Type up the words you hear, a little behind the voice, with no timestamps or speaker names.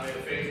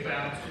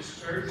Baptist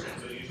Church,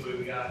 and so usually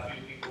we got a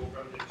few people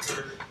from the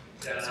church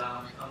that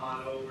come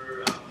on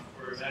over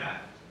for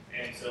that.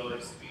 And so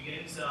it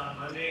begins on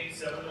Monday,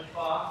 7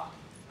 o'clock.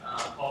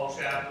 Paul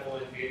Chappell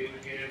and David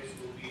Gibbs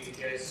will be the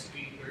guest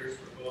speakers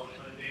for both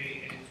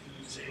Monday and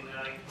Tuesday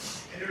night.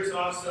 And there's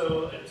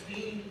also a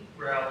teen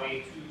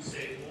rally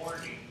Tuesday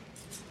morning.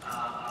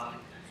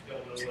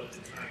 Don't know what the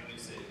time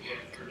is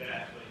yet for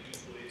that, but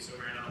usually it's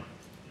around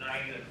 9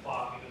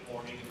 o'clock in the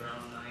morning,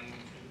 around 9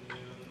 to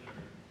noon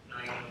or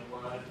 9 to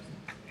 1.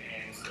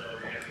 And so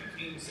we have the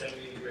teens that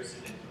will be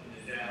interested in coming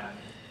to that.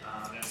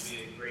 That'll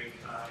be a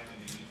great time,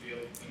 and you feel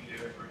to be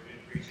there for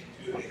good preaching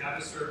too. They have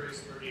a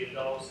service for the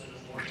adults in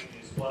the morning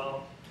as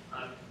well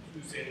on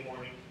Tuesday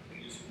morning.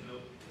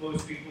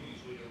 Most people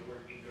usually are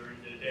working during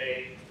the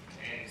day,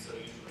 and so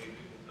usually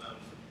people come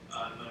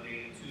on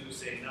Monday and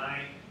Tuesday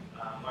night.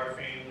 Our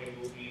family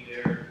will be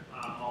there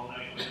all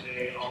night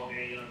Monday, all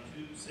day on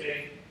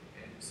Tuesday.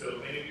 And so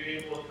if any of you are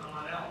able to come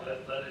on out,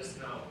 let us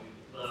know.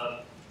 We'd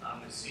love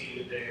to see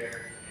you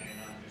there. And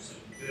there's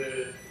some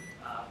good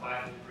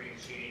Bible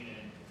preaching.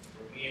 And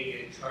for me, I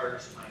get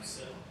charged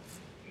myself.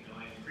 You know,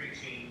 I'm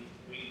preaching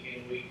week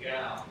in, week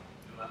out.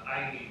 You know,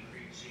 I need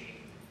preaching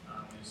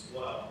as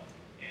well.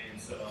 And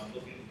so I'm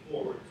looking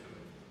forward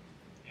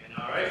to it. And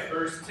all right,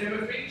 1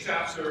 Timothy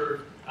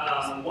chapter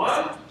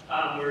 1.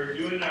 We're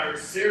doing our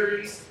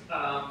series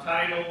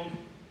titled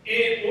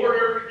 "In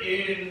Order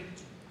in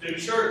the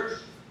Church."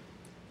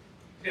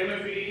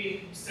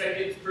 Timothy, 1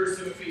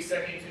 Timothy, 2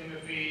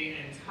 Timothy,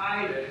 and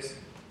Titus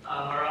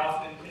are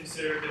often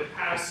considered the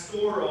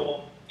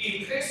pastoral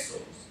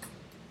epistles.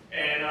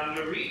 And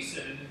the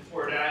reason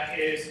for that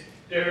is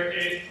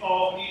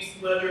all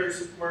these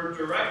letters were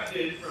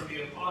directed from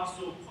the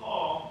Apostle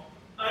Paul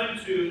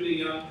unto the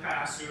young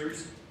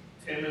pastors,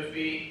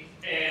 Timothy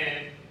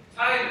and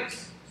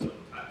Titus. So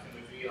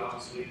Timothy,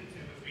 obviously, to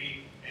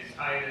Timothy, and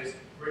Titus,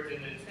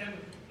 written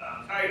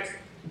to Titus.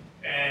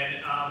 And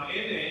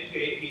in it,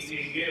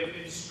 they give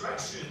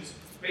instructions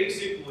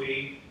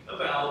basically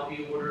about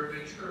the order of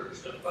the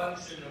church, the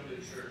function of the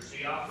church,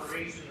 the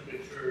operation of the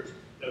church,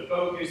 the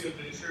focus of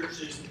the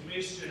church's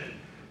mission,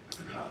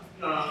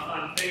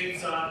 on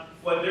things on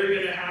what they're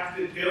going to have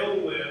to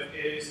deal with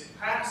is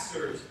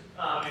pastors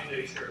in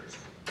the church.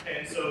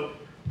 And so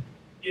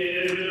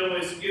it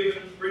was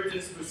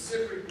written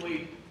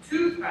specifically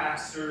to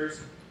pastors.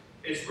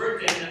 It's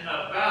written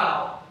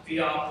about the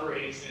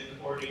operation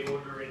or the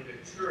order in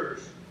the church,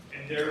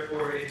 and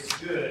therefore it's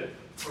good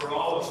for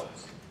all of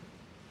us.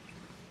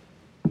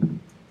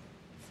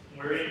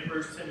 We're in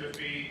 1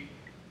 Timothy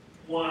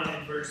 1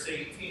 and verse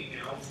 18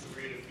 now.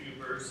 We'll read a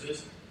few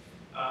verses.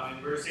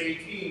 In verse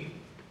 18, it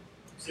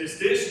says,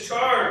 "This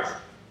charge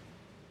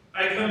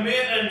I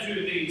commit unto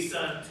thee,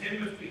 son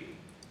Timothy."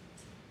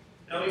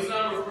 Now, he's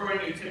not referring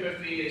to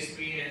Timothy as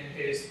being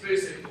his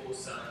physical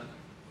son.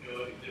 You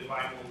know, the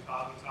Bible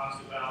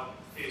talks about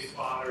his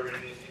father and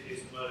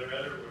his mother in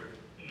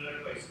other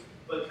places.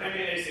 But kind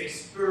of as a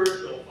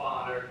spiritual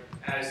father,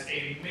 as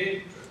a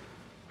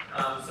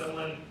mentor.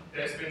 Someone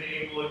that's been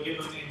able to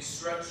give him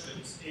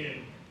instructions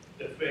in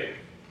the faith.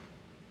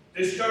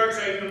 "This charge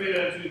I commit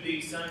unto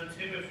thee, son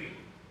Timothy,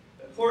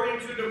 according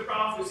to the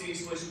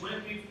prophecies which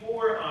went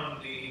before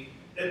on thee,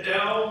 that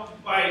thou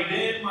by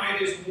then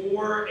mightest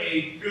war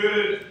a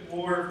good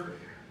warfare,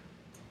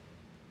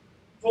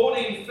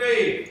 holding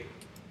faith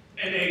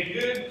and a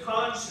good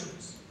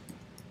conscience,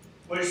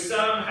 which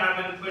some,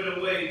 having put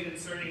away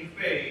concerning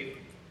faith,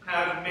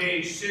 have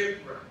made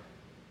shipwreck,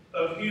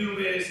 of whom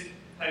is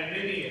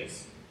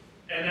Hymenaeus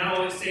and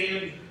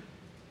Alexander,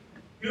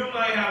 whom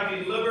I have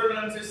delivered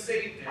unto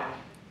Satan,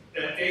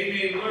 that they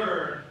may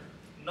learn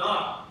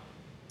not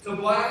to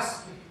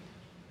blaspheme."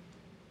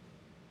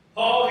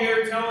 Paul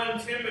here telling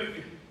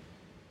Timothy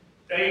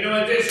that, you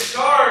know, this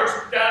charge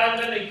that I'm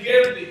going to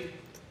give thee,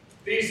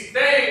 these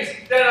things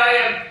that I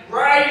am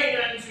writing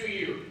unto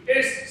you,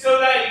 is so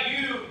that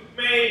you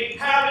may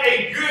have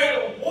a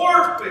good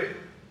warfare,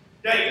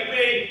 that you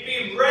may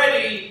be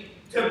ready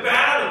to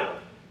battle.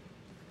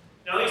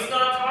 Now, he's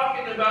not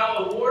talking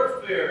about a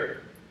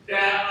warfare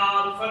that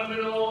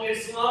fundamental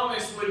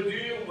Islamists would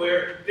do,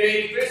 where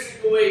they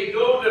physically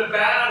go to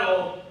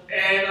battle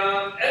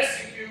and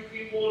execute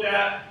people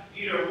that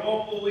either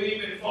won't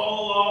believe and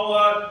follow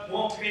Allah,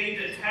 won't pay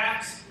the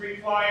tax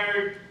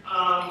required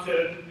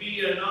to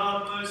be a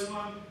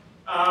non-Muslim,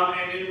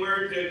 and then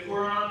where the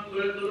Quran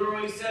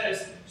literally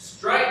says,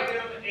 strike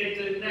them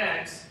in the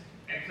necks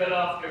and cut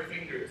off their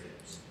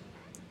fingertips.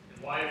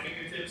 And why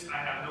fingertips? I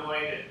have no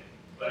idea.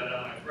 But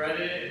I've read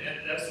it,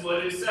 and that's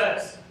what it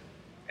says.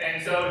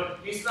 And so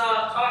he's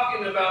not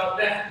talking about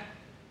that.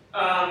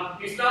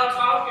 He's not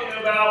talking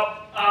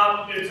about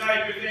the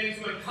type of things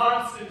when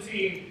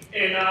Constantine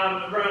in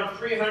around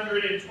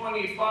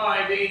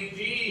 325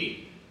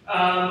 AD,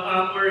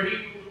 where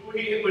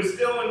he was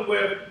dealing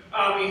with,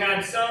 he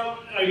had some,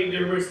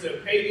 there was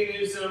the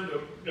paganism,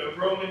 the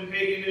Roman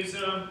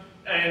paganism,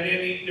 and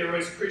then there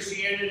was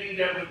Christianity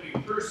that would be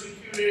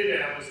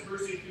persecuted, and was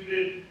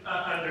persecuted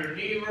under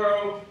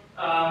Nero.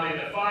 and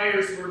the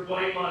fires were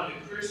blamed on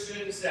the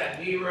Christians, that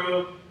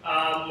Nero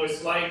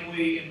was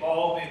likely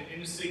involved in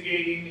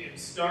instigating and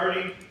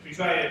starting to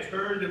try to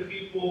turn the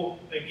people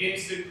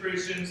against the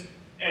Christians.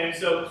 And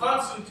so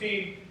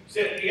Constantine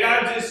said he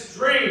had this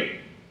dream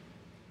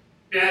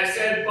that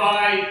said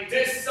by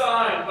this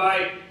sign,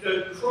 by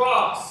the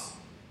cross,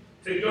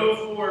 to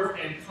go forth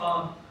and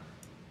conquer.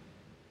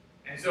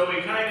 And so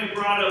he kind of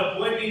brought up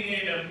blending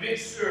in a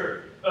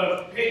mixture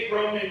of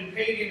Roman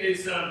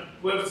paganism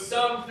with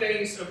some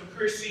things of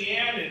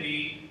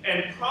Christianity,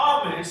 and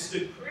promised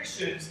the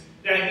Christians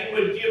that he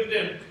would give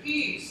them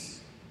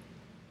peace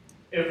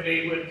if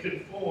they would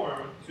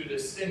conform to the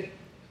state.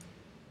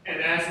 And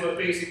that's what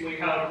basically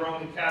how the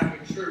Roman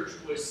Catholic Church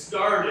was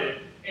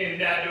started, in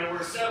that there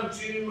were some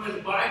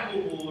genuine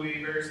Bible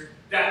believers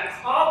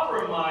that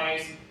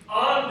compromised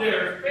on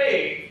their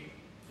faith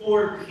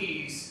for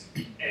peace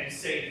and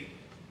safety.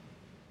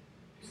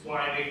 That's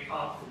why they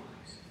compromised.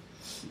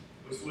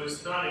 Which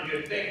was not a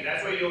good thing.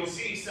 That's why you'll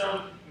see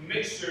some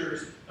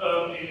mixtures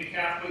in the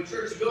Catholic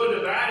Church. You go to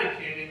the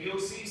Vatican and you'll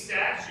see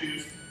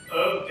statues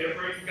of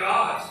different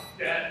gods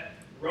that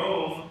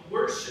Rome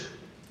worshiped.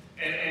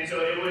 And so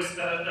it was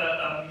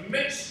a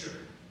mixture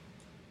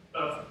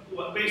of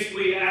what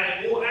basically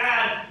we'll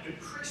add the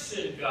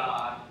Christian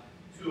God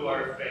to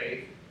our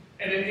faith.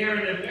 And then here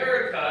in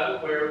America,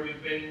 where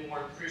we've been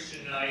more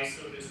Christianized,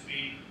 so to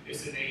speak,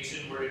 is a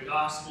nation where the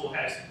gospel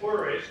has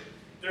flourished,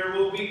 there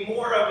will be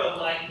more of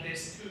a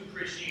likeness to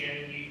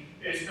Christianity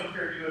as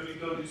compared to if you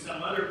go to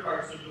some other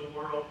parts of the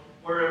world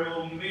where it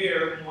will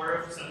mirror more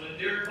of some of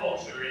their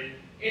culture. In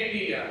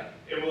India,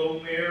 it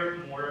will mirror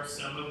more of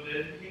some of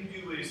the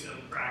Hinduism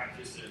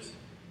practices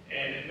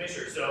and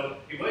admixture. So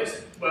he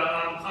was, but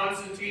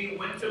Constantine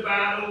went to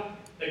battle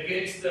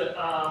against the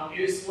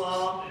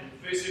Islam and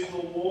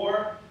physical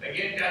war.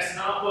 Again, that's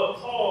not what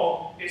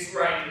Paul is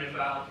writing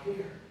about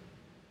here.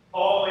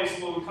 Paul is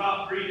what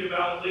we'll read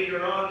about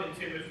later on in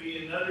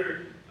Timothy and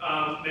other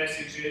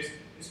messages,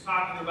 is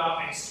talking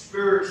about a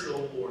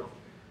spiritual warfare.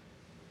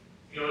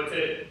 You know,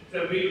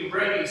 to be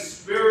ready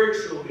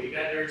spiritually,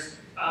 that there's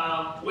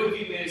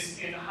wickedness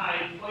in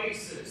high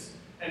places,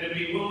 and to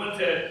be willing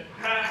to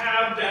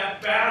have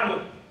that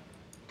battle.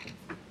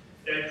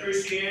 That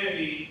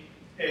Christianity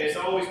has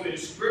always been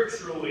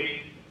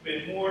scripturally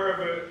been more of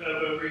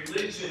a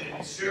religion,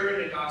 and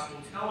sharing the gospel,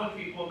 telling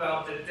people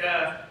about the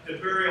death, the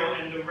burial,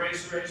 and the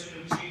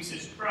resurrection of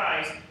Jesus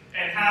Christ,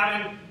 and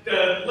having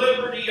the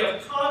liberty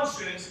of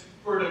conscience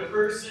for the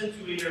person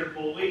to either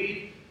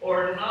believe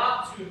or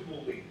not to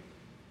believe.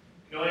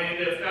 You know,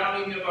 in the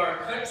founding of our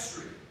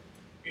country,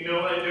 you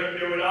know,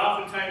 there would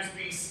oftentimes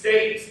be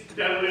states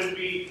that would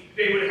be,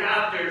 they would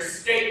have their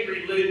state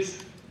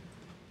religion.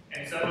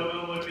 And some of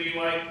them would be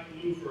like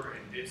Lutheran.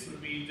 This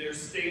would be their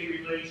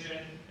state religion.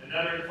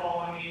 Another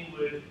colony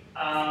would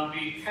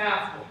be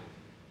Catholic.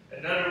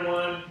 Another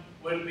one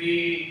would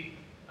be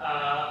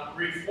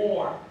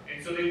Reformed.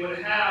 And so they would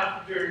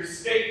have their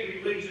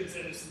state religions,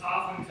 and it's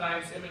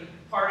oftentimes even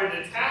part of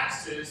the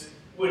taxes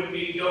would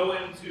be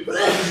going to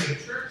the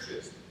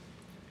churches.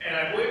 And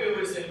I believe it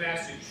was in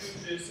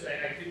Massachusetts,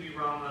 I could be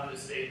wrong on the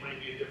state, it might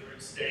be a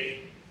different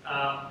state,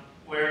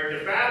 where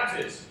the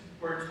Baptists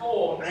were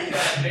told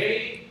that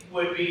they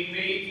would be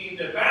making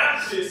the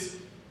Baptist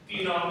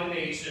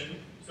denomination,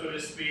 so to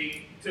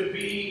speak, to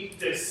be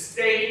the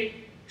state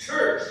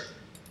church.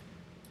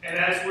 And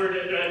that's where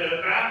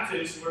the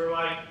Baptists were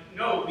like,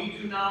 no, we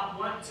do not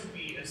want to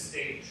be a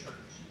state church.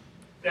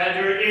 That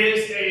there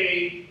is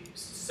a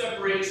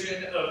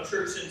separation of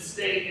church and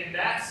state in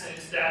that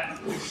sense, that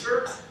the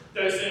church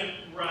doesn't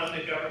run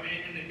the government,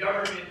 and the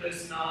government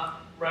does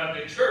not run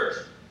the church.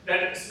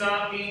 That does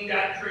not mean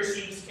that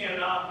Christians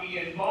cannot be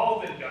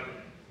involved in government.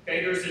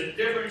 Okay, there's a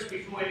difference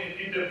between an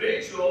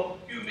individual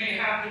who may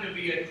happen to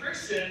be a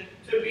Christian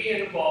to be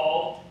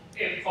involved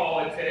in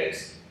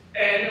politics,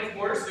 and of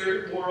course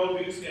their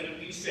worldview is going to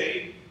be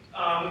shaped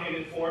and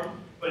informed,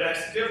 but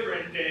that's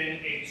different than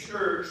a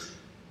church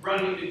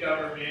running the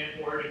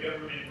government or the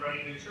government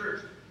running the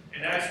church.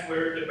 And that's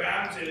where the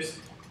Baptists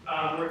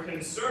were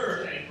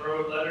concerned and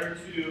wrote a letter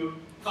to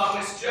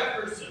Thomas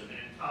Jefferson,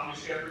 and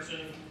Thomas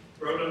Jefferson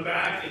wrote him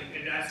back,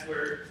 and that's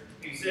where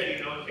he said,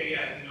 you know, okay,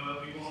 yeah, you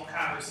know, we won't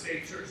have a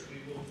state church.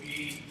 We will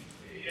be,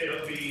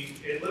 it'll be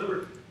at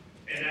liberty.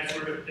 And that's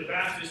where the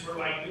Baptists were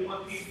like, we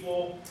want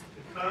people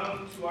to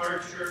come to our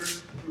church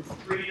through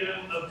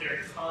freedom of their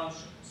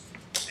conscience,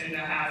 and to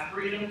have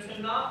freedom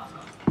to not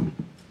come.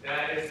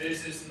 That if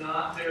this is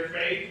not their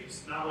faith,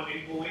 it's not what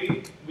they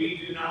believe,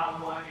 we do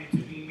not want it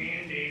to be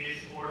mandated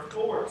or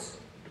forced.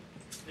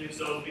 And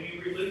so many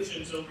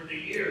religions over the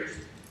years,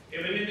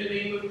 even in the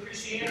name of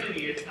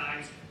Christianity at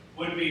times,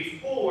 would be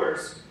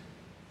forced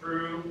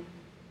through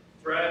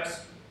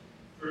threats,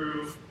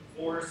 through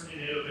force in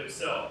and of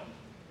itself.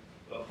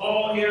 But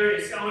Paul here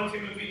is telling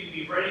Timothy to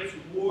be ready to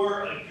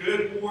war a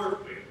good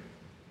warfare,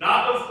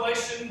 not of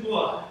flesh and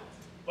blood,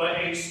 but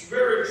a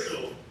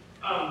spiritual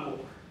war.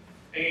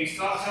 And he's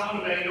telling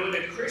them that, you know,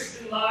 the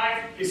Christian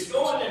life is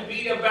going to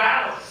be a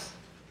battle.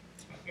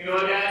 You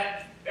know,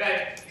 that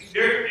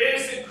there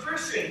is a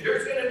Christian,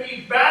 there's going to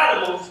be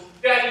battles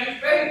that you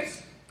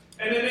face.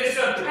 And then as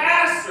a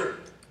pastor,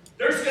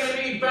 there's going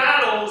to be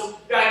battles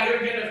that you're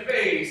going to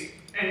face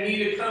and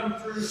need to come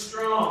through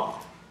strong.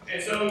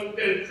 And so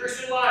the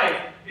Christian life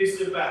is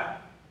the battle.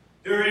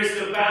 There is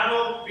the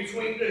battle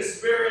between the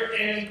spirit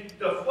and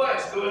the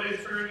flesh. Go ahead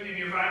and turn in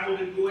your Bible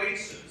to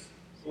Galatians.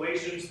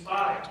 Galatians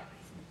 5.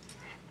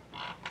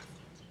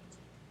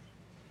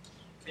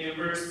 In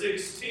verse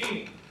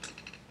 16.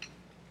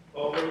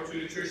 Paul wrote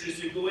to the churches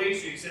in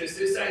Galatia. He says,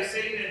 "This I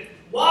say then,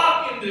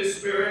 walk in the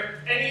Spirit,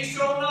 and ye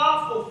shall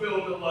not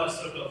fulfill the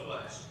lust of the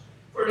flesh.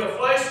 For the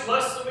flesh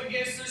lusteth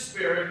against the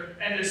Spirit,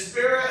 and the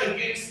Spirit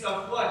against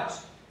the flesh.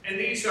 And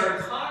these are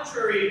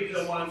contrary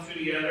the one to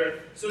the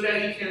other, so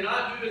that ye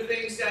cannot do the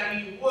things that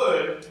ye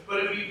would.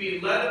 But if ye be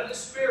led of the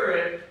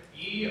Spirit,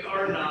 ye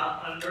are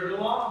not under the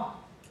law."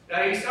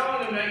 Now he's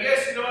telling them that,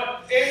 yes, you know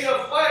what? In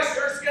the flesh,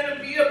 there's going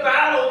to be a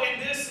battle in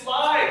this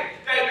life.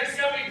 That there's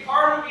going to be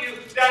part of you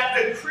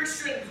that the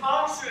Christian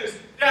conscience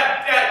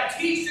that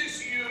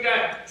teaches you,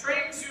 that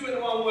trains you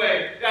in one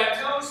way, that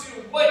tells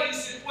you what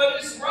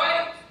is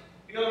right.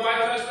 You know, the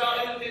Bible talks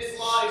about in this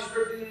law is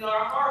written in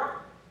our heart.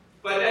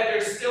 But that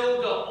there's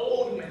still the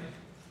old man.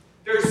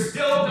 There's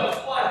still the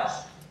flesh.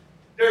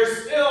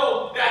 There's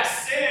still that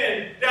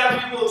sin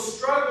that we will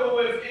struggle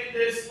with in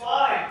this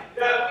life.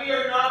 That we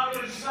are not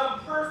going to become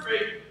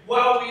perfect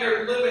while we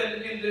are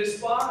living in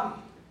this body.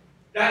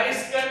 That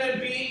is going to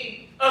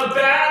be a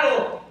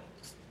battle.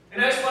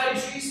 And that's why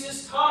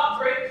Jesus taught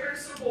great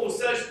principles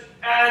such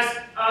as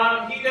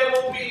he that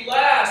will be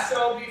last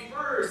shall be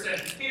first, and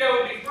he that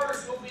will be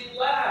first will be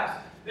last.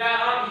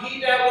 That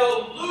he that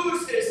will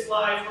lose his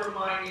life for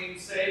my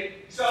name's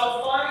sake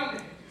shall find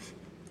it.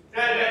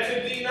 That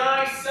to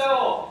deny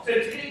self,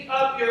 to take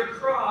up your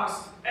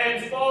cross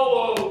and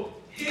follow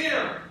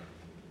him.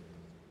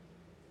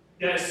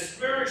 That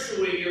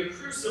spiritually you're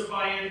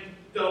crucifying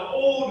the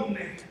old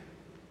man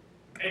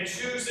and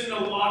choosing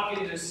to walk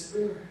in the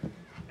Spirit.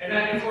 And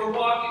that if we're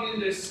walking in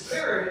the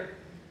Spirit,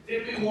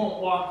 then we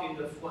won't walk in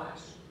the flesh.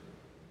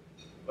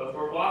 But if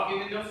we're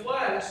walking in the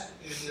flesh,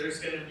 then there's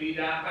going to be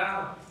that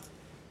battle.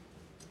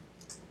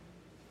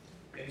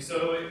 And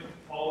so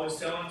Paul is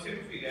telling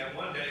Timothy that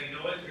one day, you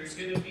know what, there's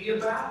going to be a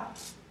battle.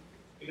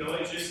 You know,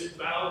 it's just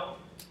about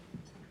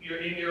you're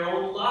in your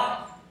own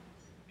life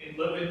and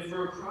living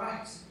for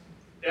Christ.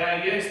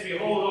 That yes,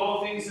 behold,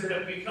 all things that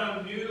have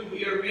become new,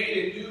 we are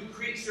made a new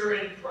creature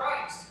in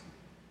Christ.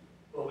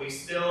 But we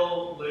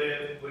still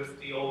live with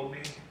the old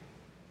man.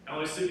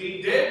 Now it's to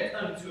be dead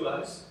unto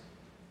us,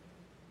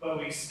 but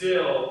we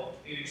still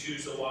need to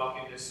choose to walk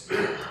in the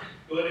Spirit.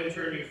 Go ahead and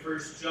turn to 1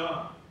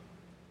 John.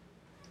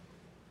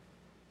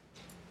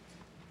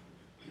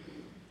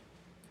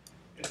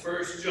 In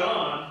 1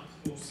 John,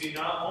 we'll see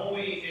not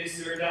only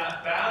is there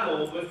that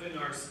battle within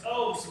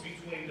ourselves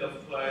between the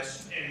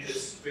flesh and the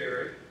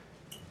Spirit,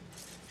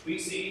 we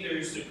see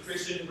there's the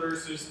Christian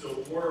versus the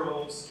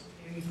world's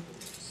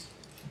influence.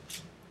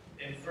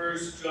 In 1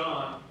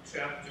 John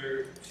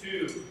chapter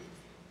 2,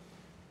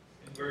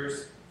 in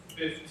verse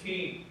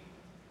 15, it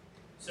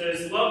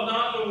says, "Love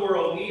not the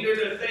world, neither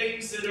the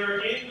things that are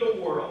in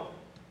the world.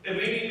 If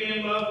any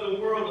man love the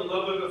world, the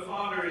love of the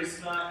Father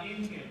is not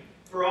in him.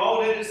 For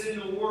all that is in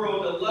the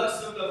world, the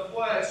lust of the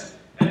flesh,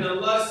 and the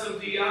lust of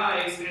the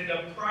eyes, and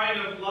the pride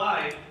of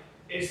life,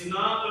 is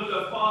not of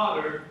the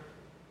Father,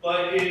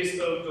 but is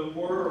of the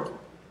world.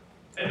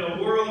 And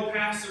the world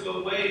passeth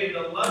away, and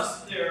the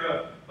lust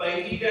thereof,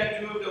 but he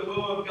that doeth the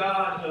will of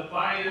God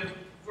abideth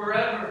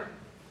forever."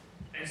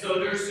 And so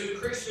there's the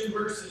Christian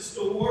versus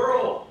the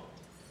world.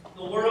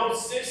 The world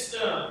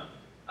system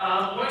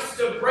wants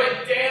to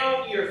break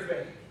down your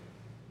faith.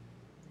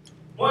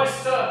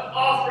 Wants to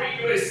offer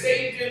you as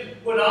Satan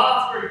would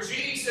offer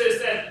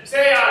Jesus and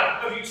say,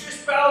 if you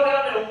just bow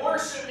down and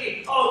worship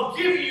me, I'll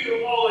give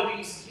you all of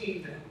these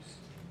kingdoms.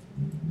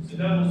 The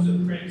devil's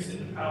the prince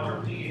and the power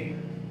of the air.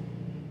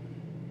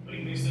 But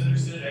he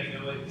misunderstood that, you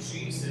know what?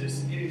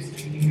 Jesus is the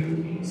King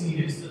of Kings.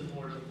 He is the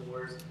Lord of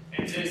Lords.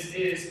 And this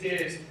is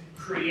his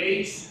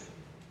creation.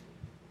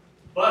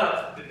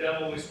 But the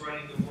devil is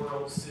running the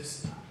world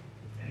system.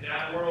 And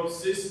that world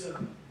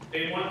system,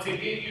 they want to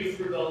get you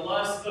through the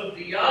lust of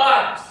the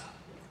eyes.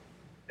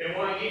 They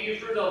want to get you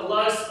through the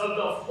lust of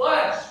the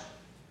flesh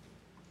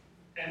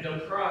and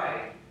the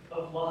pride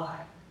of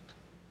life.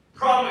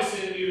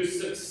 Promising you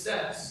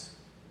success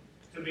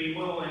to be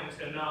willing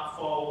to not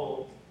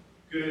follow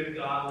good,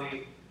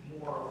 godly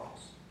morals.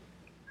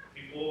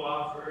 People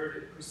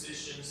offered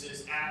positions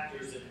as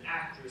actors and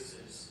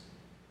actresses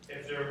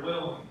if they're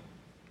willing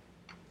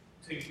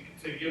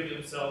to give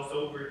themselves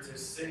over to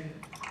sin.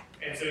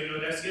 And so, you know,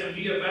 that's going to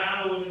be a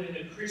battle in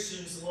a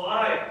Christian's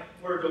life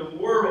where the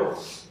world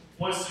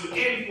wants to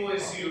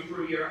influence you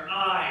through your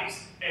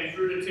eyes and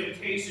through the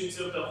temptations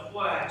of the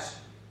flesh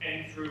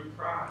and through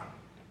pride.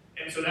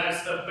 And so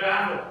that's the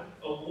battle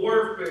of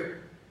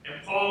warfare.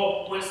 And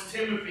Paul wants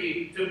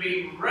Timothy to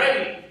be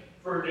ready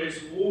for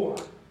this war.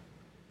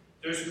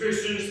 There's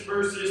Christians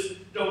versus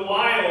the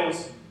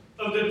wiles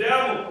of the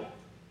devil,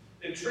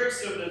 the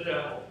tricks of the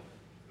devil.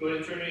 Go ahead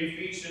and turn to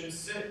Ephesians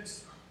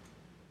 6.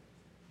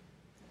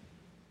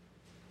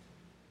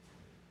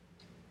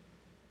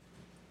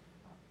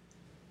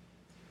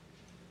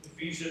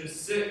 Ephesians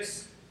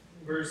 6,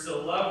 verse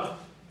 11.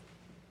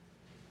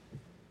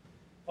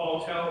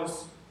 Paul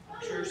tells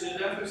the church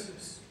in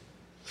Ephesus,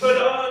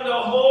 put on the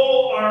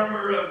whole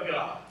armor of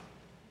God,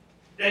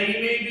 that ye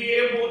may be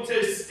able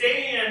to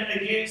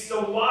stand against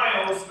the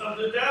wiles of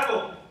the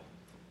devil.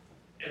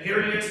 And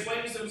here he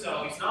explains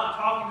himself. He's not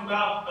talking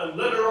about a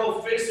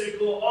literal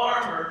physical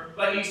armor,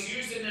 but he's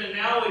using an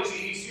analogy.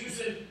 He's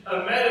using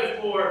a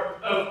metaphor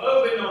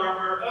of an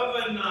armor, of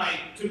a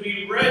knight, to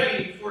be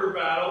ready for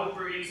battle.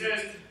 For he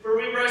says, for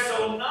we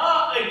wrestle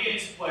not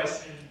against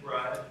flesh and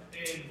blood.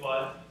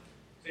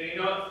 So you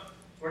know,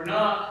 we're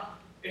not,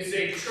 as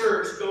a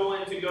church,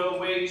 going to go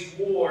wage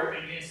war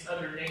against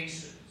other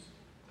nations.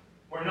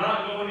 We're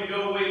not going to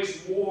go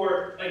wage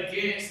war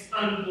against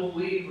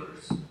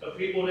unbelievers, the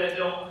people that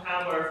don't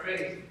have our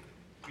faith.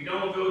 We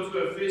don't go to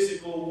a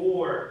physical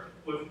war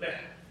with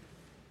that.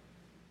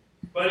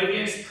 But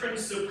against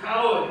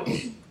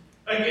principalities,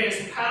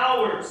 against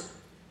powers,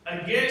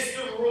 against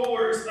the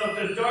rulers of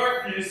the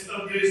darkness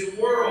of this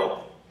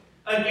world,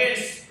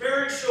 against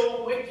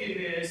spiritual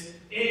wickedness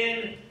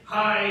in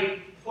high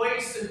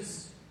places.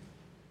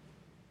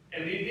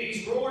 And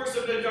these rulers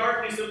of the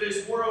darkness of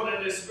this world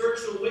and the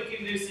spiritual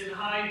wickedness in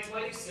high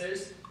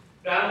places,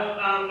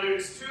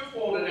 there's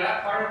twofold to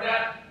that. Part of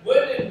that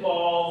would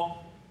involve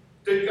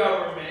the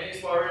government,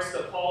 as far as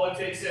the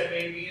politics that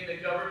may be in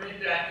the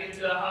government, that into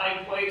the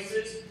high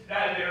places,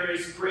 that there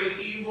is great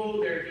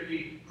evil, there could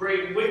be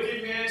great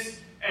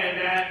wickedness,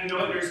 and that,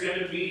 there's going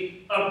to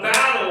be a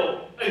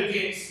battle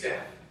against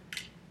that.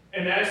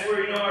 And that's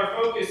where,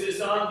 our focus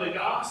is on the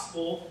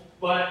gospel.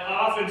 But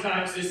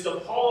oftentimes, as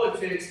the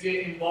politics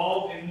get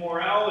involved in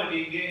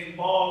morality, get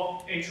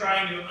involved in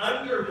trying to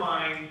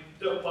undermine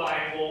the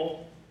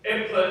Bible,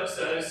 it puts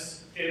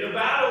us in a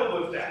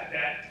battle with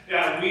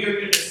that we are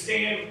going to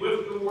stand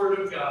with the Word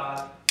of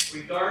God,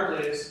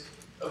 regardless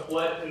of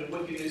what the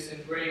wickedness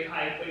in great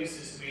high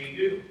places may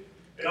do.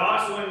 It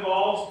also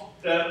involves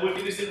the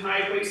wickedness in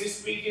high places.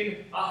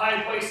 Speaking of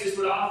high places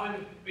would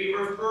often be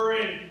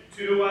referring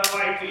to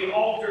like the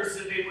altars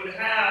that they would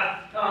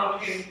have,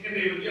 and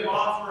they would give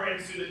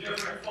offerings to the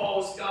different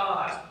false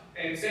gods.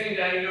 And saying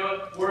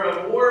that, we're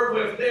at war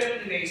with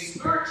them in a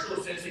spiritual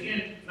sense.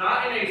 Again,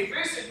 not in a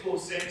physical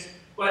sense,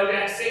 but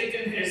that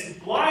Satan has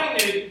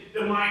blinded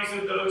the minds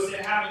of those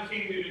that haven't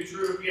came to the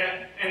truth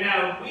yet. And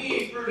now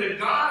we, through the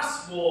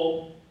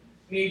gospel,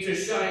 need to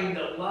shine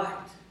the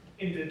light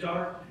in the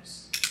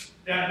darkness.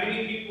 That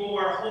many people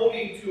are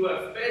holding to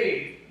a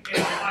faith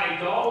in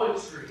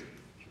idolatry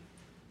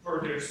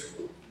for their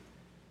school.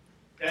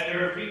 That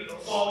there are people,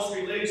 false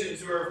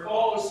religions, there are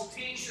false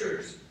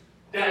teachers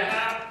that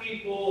have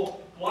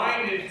people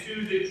blinded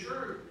to the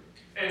truth.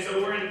 And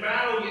so we're in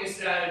battle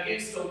against that,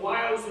 against the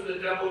wiles of the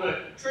devil,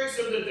 the tricks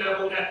of the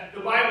devil, that the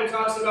Bible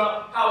talks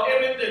about how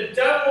even the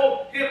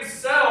devil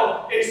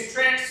himself is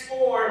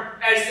transformed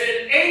as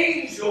an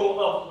angel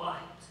of light.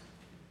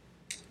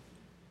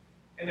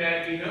 And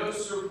that it'd be no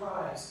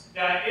surprise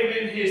that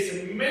even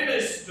his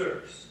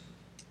ministers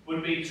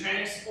would be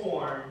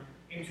transformed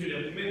into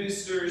the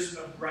ministers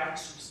of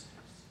righteousness.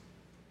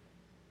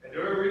 And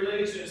there are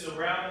religions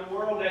around the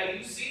world that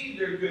you see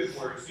their good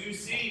works. You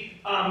see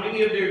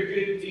many of their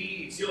good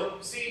deeds.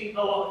 You'll see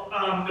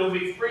they'll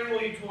be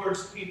friendly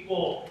towards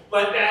people,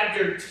 but that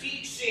their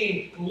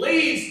teaching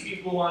leads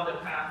people on the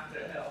path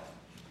to hell.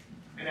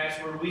 And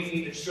that's where we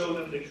need to show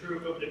them the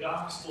truth of the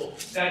gospel,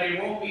 that they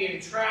won't be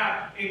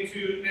entrapped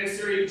into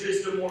necessarily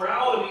just the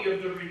morality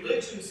of the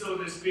religion, so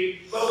to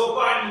speak, but will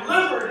find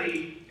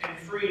liberty and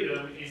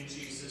freedom in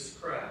Jesus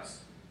Christ.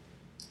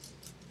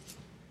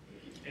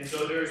 And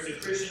so there's the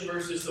Christian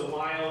versus the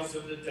wiles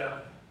of the devil,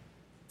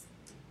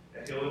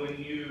 that he'll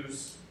even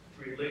use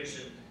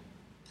religion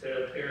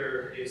to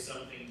appear as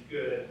something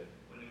good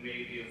when it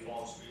may be a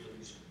false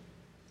religion.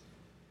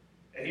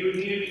 And he would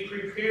need to be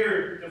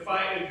prepared to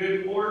fight a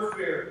good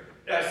warfare.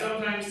 That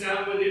sometimes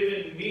that would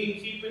even mean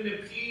keeping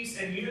the peace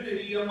and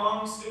unity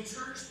amongst the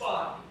church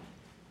body.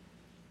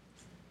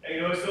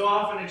 And so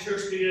often the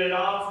church can get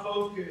off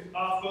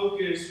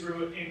focus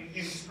through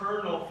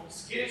internal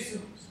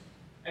schisms.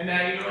 And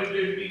that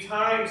there'd be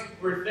times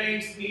where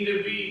things need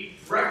to be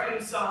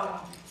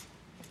reconciled.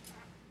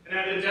 And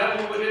that the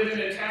devil would even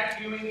attack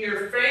you in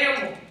your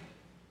family,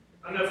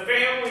 on a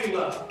family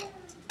level.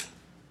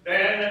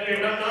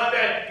 And not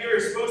that you're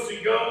supposed to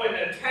go and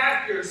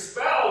attack your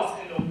spouse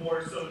in a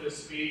war, so to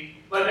speak,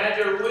 but that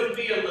there would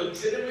be a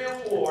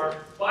legitimate war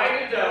by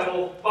the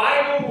devil,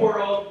 by the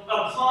world,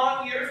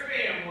 upon your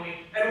family,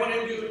 and want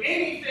to do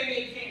anything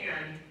it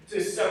can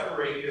to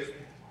separate your family.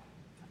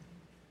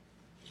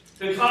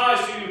 To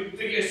cause you to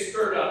get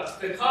stirred up,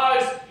 to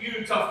cause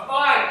you to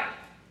fight,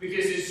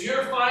 because as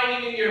you're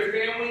fighting in your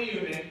family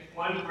unit,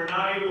 one, we're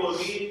not able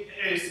to be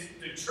as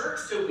the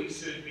church that we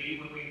should be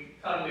when we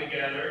come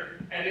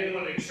together. And then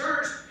when the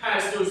church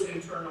has those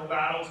internal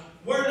battles,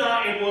 we're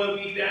not able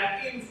to be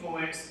that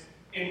influence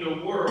in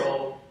the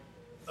world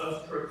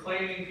of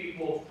proclaiming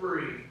people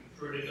free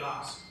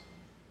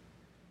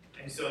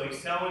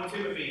he's telling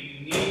Timothy,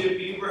 you need to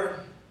be ready.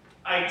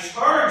 I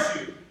charge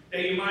you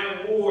that you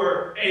might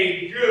war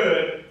a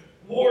good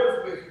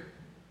warfare.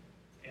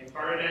 And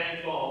part of that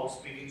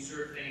involves making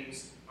sure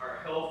things are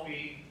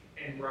healthy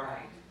and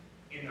right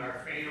in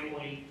our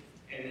family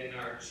and in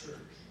our church.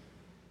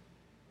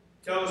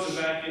 It tells us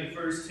back in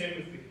 1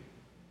 Timothy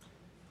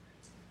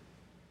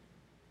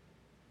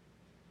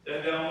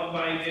that thou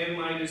by them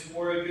mightest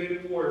war a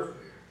good warfare,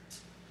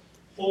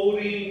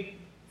 holding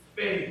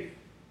faith.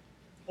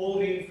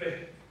 Holding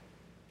faith.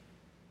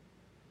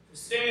 To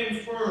stand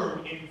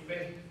firm in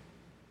faith.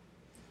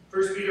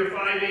 1 Peter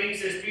 5:8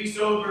 says, be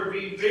sober,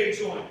 be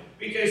vigilant,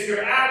 because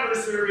your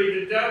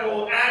adversary, the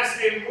devil, as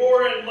a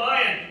roaring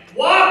lion,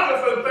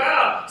 walketh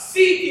about,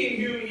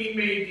 seeking whom he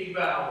may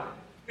devour,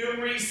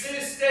 whom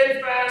resist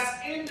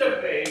steadfast in the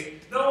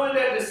faith, knowing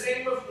that the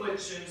same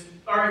afflictions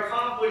are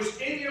accomplished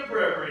in your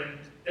brethren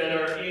that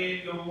are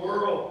in the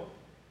world.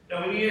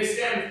 Now we need to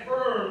stand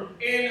firm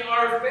in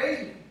our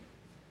faith.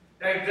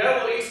 That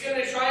devil, he's going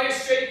to try to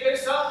shake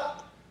us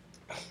up.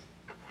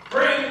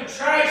 Bring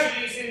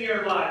tragedies in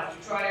your life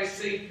to try to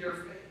shake your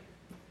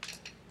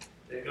faith.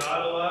 That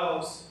God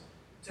allows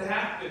to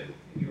happen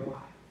in your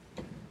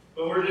life.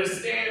 But we're to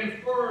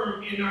stand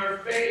firm in our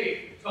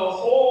faith, to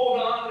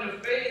hold on to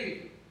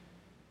faith.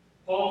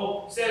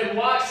 Paul said,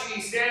 watch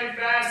ye, stand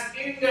fast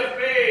in the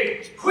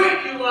faith,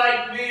 quit you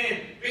like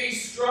men, be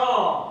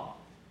strong.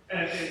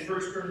 And in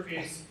 1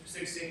 Corinthians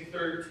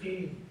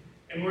 16:13.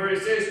 And where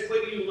it says,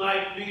 quit you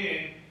like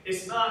men,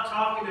 it's not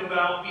talking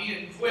about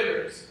being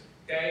quitters.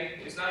 Okay?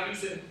 It's not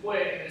using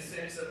quit in the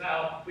sense of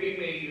how we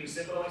may use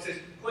it. But when it says,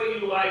 quit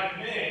you like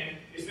men,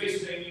 it's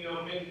basically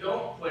saying, men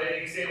don't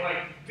quit. He's saying,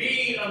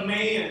 be a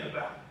man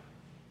about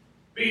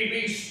it.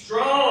 Be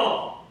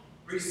strong.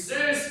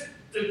 Resist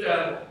the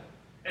devil.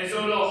 And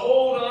so to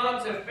hold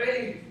on to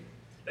faith.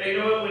 They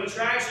know that when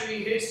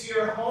tragedy hits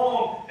your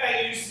home,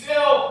 that you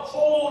still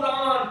hold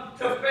on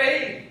to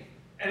faith.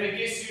 And it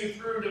gets you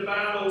through the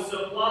battles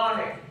of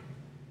life.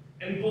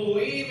 And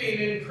believing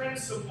in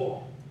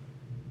principle.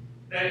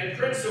 That in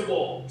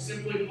principle,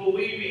 simply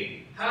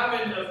believing,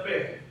 having a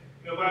faith.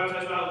 The Bible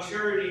talks about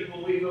charity,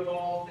 believe of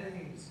all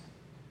things.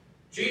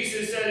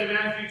 Jesus said in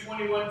Matthew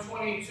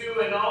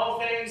 21:22, in all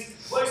things,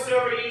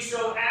 whatsoever ye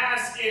shall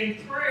ask in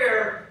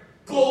prayer,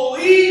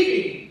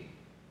 believing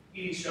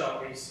ye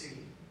shall receive.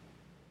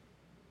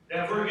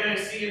 Now, if we're going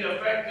to see an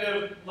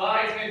effective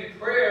life in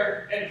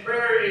prayer, and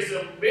prayer is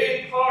a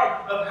big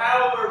part of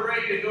how we're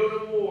ready to go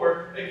to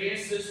war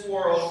against this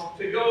world,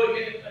 to go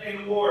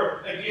in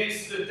war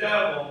against the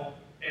devil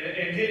and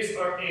his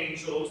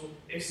archangels,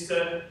 is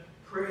to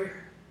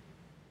prayer.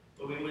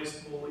 But we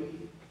must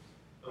believe.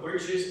 But we're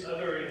just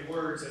uttering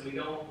words and we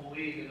don't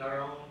believe in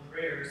our own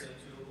prayers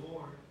unto the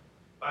Lord.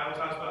 The Bible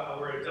talks about how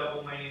we're a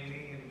double-minded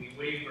man. We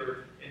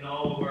waver in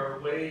all of our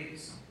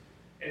ways.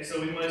 And so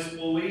we must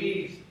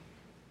believe.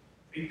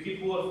 Be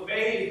people of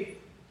faith.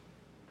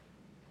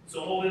 So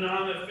holding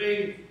on to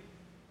faith.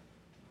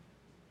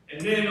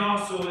 And then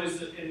also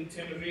as in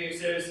Timothy it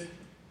says,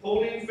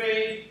 holding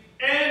faith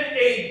and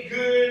a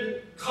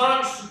good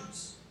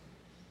conscience.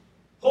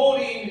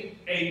 Holding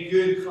a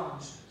good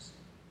conscience.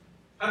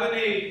 Having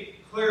a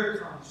clear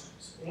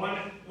conscience. One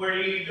where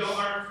you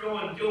aren't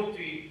feeling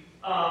guilty,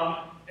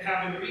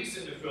 having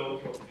reason to feel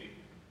guilty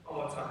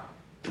all the time.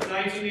 In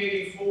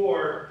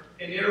 1984,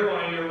 an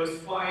airliner was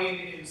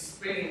flying in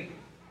Spain.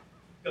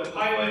 The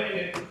pilot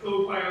and the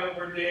co-pilot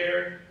were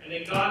there, and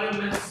they got a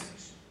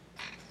message.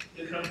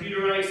 The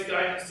computerized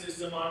guidance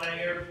system on that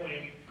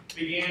airplane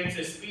began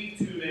to speak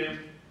to them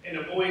in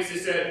a voice that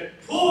said,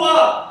 pull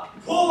up,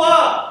 pull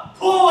up,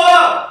 pull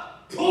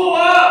up, pull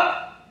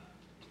up.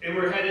 And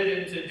we're headed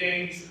into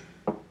danger.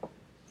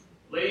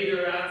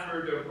 Later,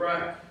 after the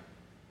wreck,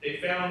 they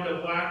found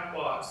a black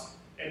box,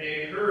 and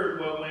they heard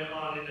what went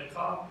on in the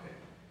cockpit.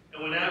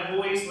 And when that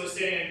voice was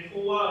saying,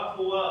 pull up,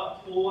 pull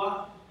up, pull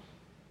up,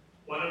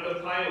 one of the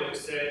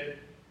pilots said,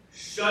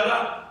 shut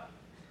up,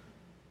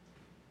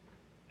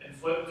 and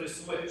flipped the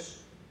switch.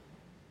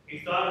 He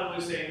thought it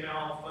was a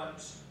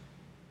malfunction.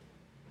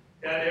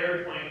 That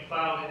airplane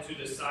plowed into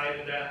the side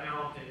of that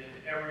mountain,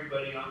 and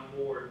everybody on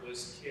board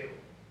was killed.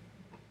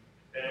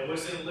 And it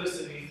wasn't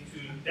listening to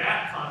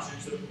that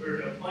conscience of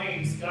the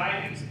plane's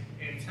guidance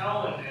and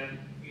telling them,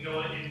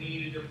 it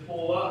needed to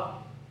pull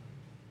up.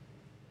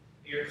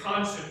 Your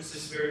conscience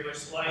is very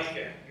much like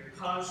that. Your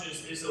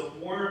conscience is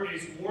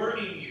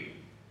warning you,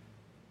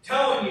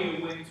 telling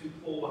you when to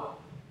pull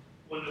up,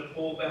 when to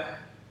pull back.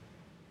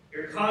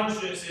 Your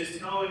conscience is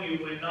telling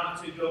you when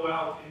not to go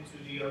out into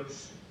the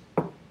ocean.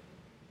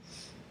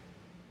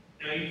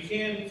 Now, you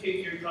can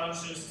kick your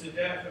conscience to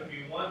death if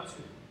you want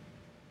to.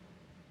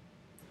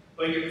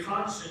 But your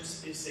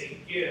conscience is a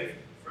gift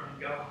from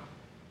God.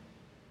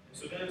 And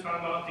so we're going to talk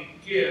about the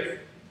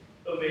gift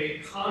of a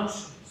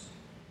conscience.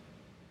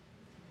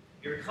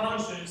 Your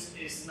conscience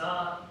is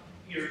not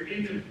your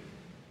enemy.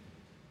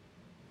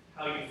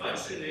 How you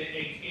function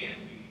it can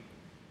be.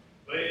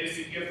 But it is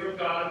a gift from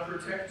God to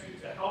protect you,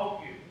 to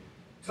help you,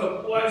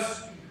 to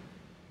bless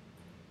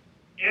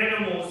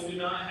Animals do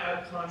not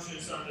have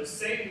conscience on the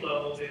same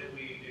level that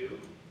we do.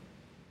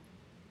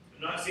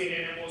 I'm not saying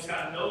animals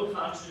have no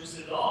conscience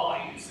at all.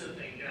 I used to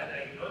think that,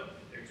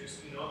 they're just,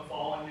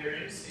 following their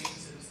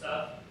instincts and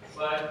stuff.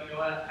 But,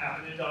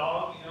 having a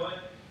dog,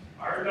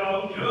 our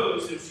dog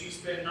knows if she's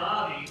been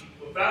naughty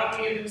without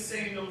me even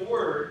saying a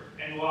word,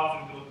 and will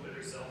often go put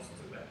herself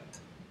to bed.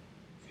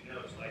 She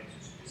knows,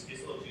 she just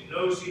gets a little, she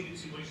knows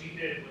what she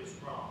did was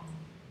wrong.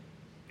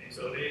 And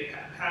so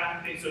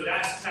so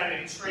that's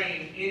kind of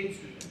trained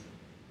into them.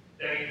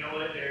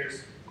 That,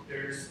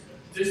 there's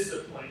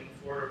discipline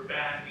for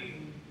bad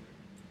behavior.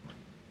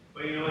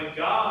 But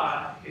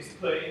God has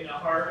put in the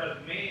heart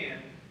of man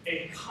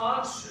a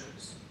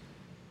conscience.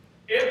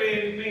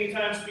 Even many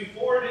times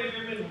before they've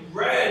even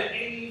read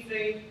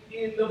anything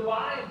in the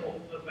Bible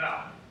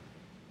about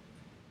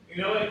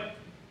it.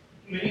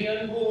 Many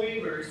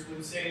unbelievers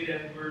would say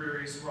that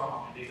murder is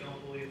wrong, and they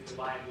don't believe the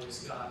Bible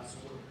is God's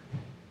word.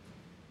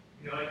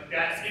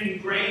 That's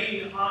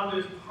ingrained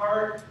on the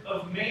heart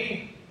of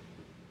man.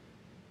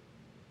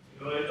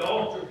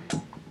 Adultery.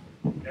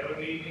 That would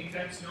be many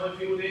times,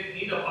 people didn't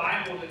need a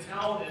Bible to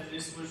tell them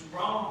this was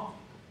wrong.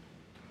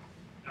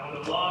 Now,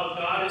 the law of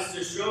God is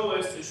to show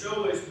us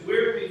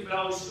where we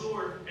fell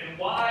short and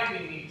why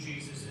we need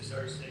Jesus as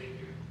our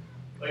Savior.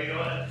 But,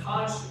 a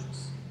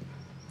conscience,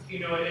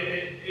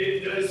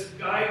 it does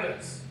guide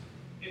us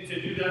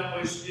to do that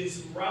which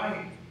is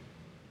right.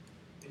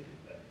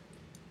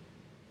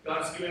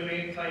 God's given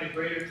mankind a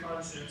greater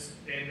conscience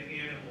than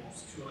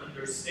animals to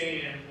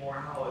understand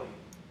morality,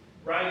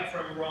 right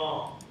from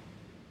wrong.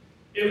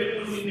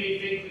 Even when we may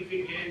think we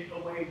could get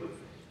away with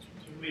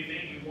it, when we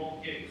think we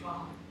won't get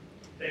caught.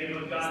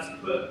 That God's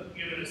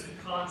given us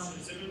a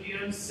conscience. Even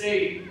the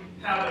unsaved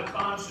have a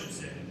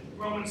conscience. In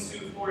Romans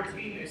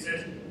 2:14 it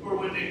says, "For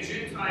when the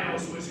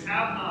Gentiles which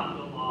have not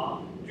the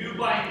law do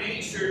by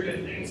nature the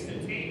things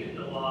contained in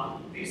the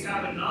law, these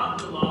having not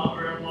the law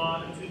are a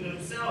law unto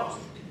themselves,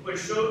 which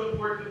show the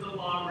work of the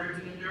law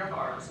written in their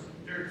hearts,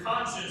 their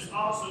conscience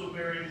also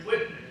bearing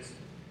witness,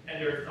 and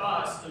their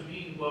thoughts the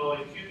meanwhile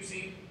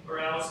accusing or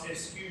else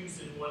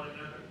excusing one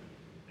another."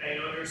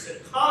 Now there's a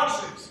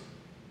conscience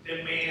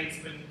that man's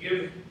been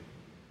given.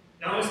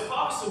 Now it's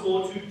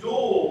possible to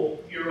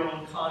dull your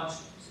own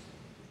conscience.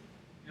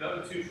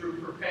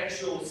 Through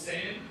perpetual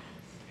sin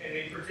and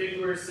a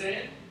particular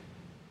sin,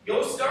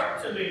 you'll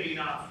start to maybe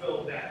not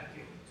feel that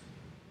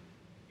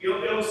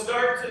guilt. It'll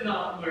start to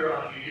not wear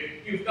on you.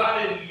 You've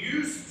gotten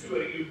used to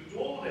it. You've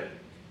dulled it.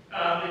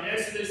 In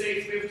Exodus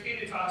 8:15,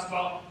 it talks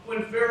about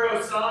when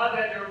Pharaoh saw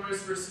that there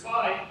was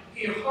respite,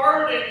 he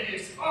hardened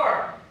his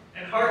heart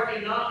and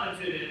hearkened not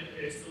unto them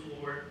as the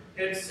Lord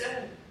had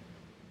said.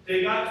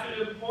 They got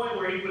to the point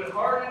where he would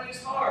harden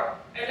his heart,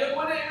 and it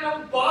wouldn't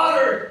even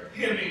bother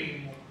him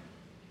anymore.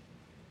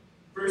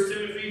 1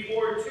 Timothy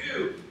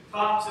 4:2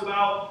 talks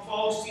about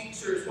false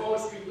teachers,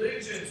 false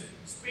religions,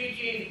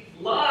 speaking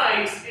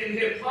lies and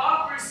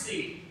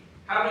hypocrisy,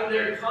 having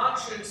their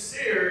conscience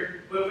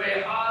seared with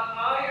a hot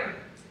iron.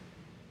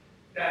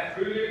 That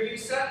through their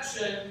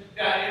deception,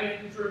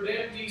 that through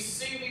them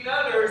deceiving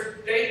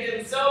others, they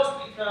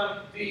themselves become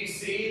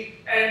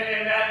deceived,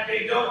 and that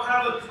they don't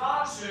have a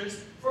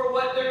conscience for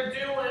what they're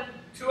doing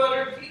to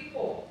other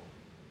people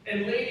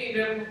and leading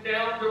them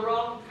down the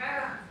wrong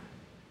path.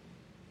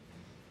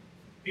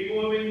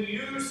 People have been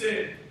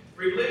using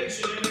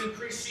religion and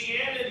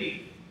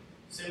Christianity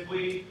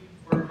simply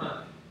for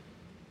money,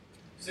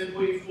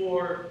 simply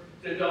for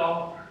the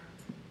dollar.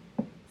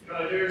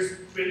 There's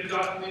been a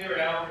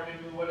documentary, I don't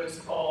remember what it's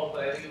called,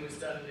 but I think it was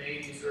done in the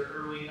 80s or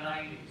early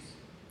 90s.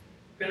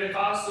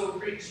 Pentecostal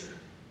preacher.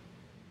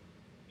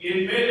 He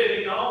admitted,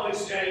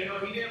 acknowledged that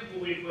he didn't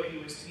believe what he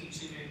was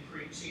teaching and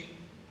preaching.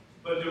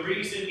 But the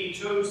reason he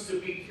chose to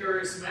be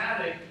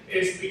charismatic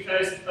is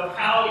because of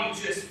how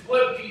he just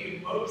put the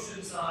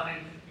emotions on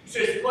and you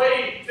just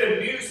play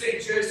the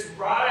music just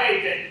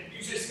right and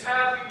you just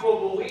have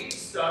people believe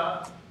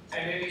stuff.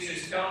 And then he's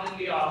just counting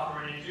the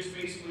offering and just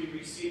basically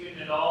receiving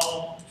it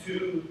all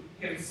to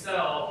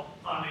himself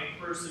on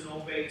a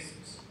personal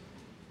basis.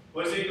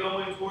 Was it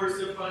going towards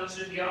the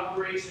function, the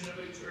operation of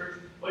a church?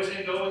 Was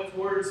it going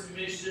towards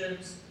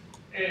missions?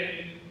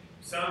 And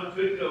some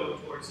could go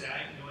towards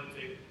that,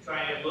 to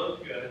try and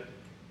look good.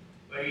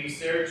 But he's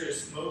there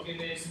just smoking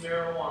his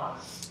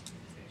marijuana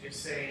and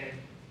just saying,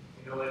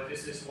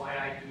 this is why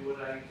I do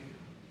what I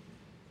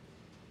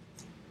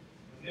do.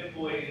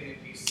 Manipulating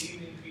and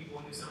deceiving people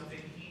into something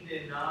he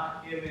did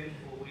not even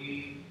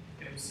believe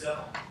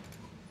himself.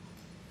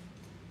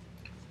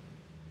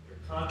 Their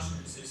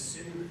conscience is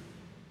seared.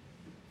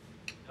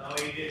 No,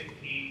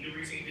 the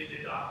reason he did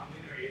the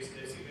documentary is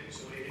because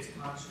eventually his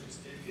conscience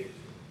did get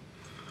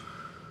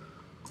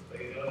to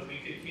him. But we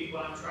could keep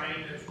on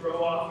trying to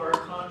throw off our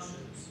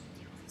conscience.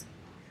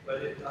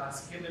 But if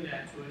God's given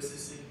that to us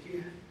as a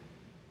gift,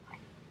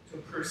 to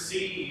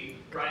perceive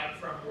right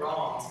from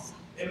wrong,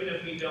 even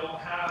if we don't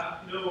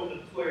know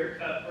the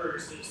clear-cut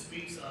verse that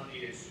speaks on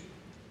the issue.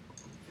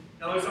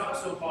 Now, it's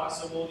also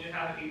possible to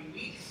have a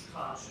weak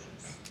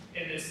conscience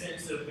in the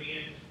sense of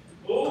being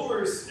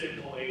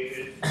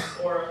overstimulated,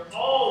 or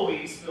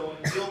always feeling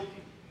guilty.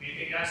 You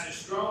think that's a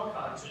strong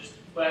conscience,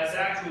 but it's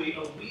actually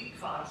a weak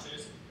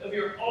conscience if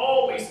you're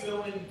always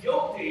feeling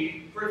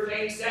guilty for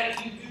things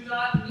that you do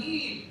not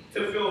need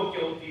to feel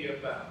guilty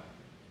about.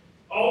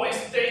 Always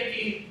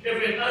thinking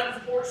if an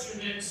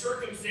unfortunate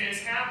circumstance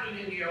happened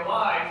in your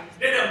life,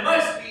 then it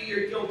must be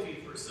you're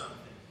guilty for something.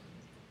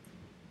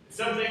 If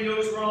something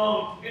goes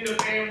wrong in the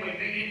family,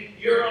 thinking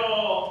you're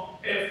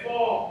all at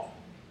fault.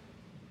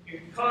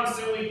 You're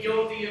constantly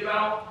guilty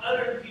about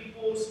other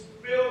people's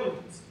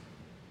feelings.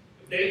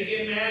 If they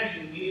get mad,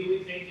 you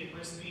immediately think it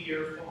must be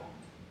your fault.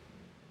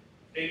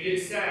 If they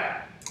get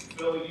sad, you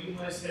feel you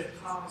must have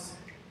caused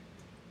it.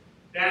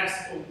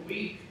 That's a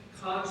weak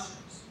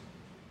conscience.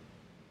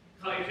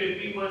 It could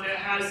be one that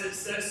has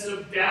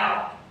excessive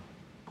doubt.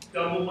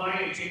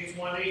 Double-minded. James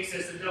 1:8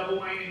 says the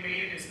double-minded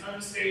man is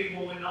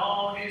unstable in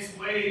all his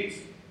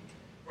ways.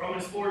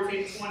 Romans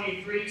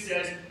 14:23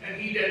 says,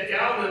 and he that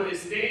doubteth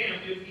is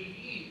damned if he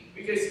eat,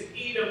 because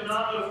he eateth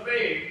not of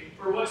faith,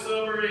 for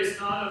whatsoever is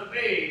not of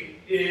faith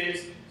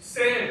is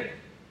sin.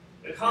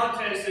 The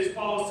context is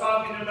Paul's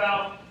talking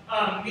about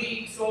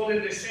meat sold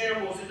in the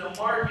shambles in the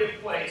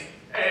marketplace.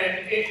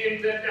 And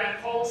in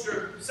that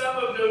culture, some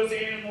of those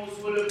animals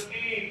would have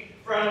came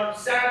from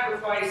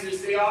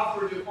sacrifices they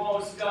offered to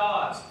false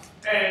gods.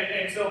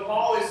 And so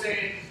Paul is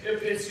saying,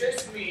 if it's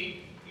just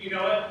meat, you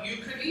know what, you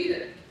could eat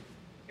it.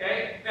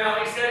 Okay?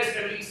 Now he says,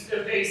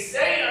 if they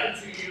say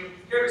unto you,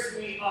 here's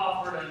meat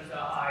offered unto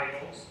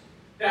idols,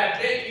 that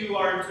then you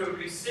are to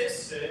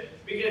resist it,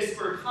 because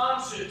for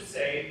conscience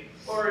sake,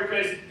 or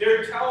because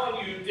they're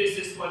telling you this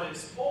is what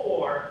it's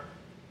for,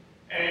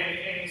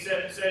 and he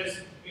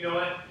says, you know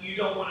what, you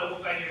don't want to look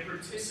like you're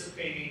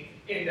participating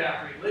in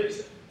that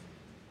religion.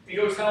 He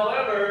goes,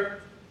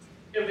 however,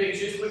 if they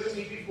just look at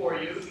me before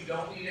you, you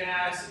don't need to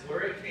ask where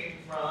it came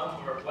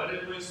from or what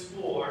it was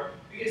for,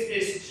 because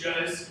it's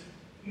just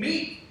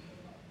meat.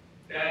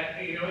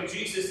 That, you know,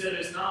 Jesus said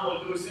it's not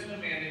what goes in a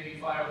man that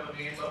defiles a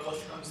man, but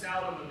what comes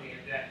out of a man,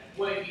 that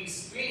when he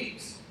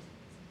speaks.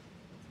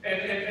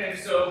 And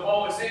so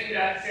Paul is saying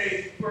that,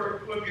 hey,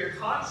 for your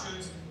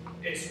conscience,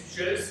 it's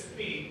just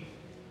meat.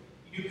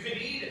 You could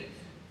eat it.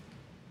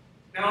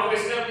 Now, if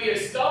it's going to be a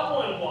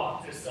stumbling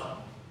block to someone,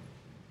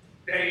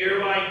 that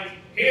you're like,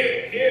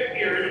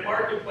 here in the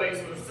marketplace,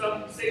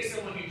 when say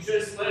someone you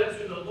just led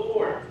to the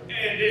Lord,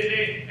 and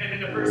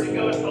then the person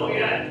goes, oh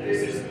yeah,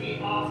 this is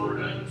meat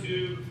offered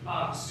unto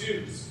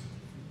Zeus.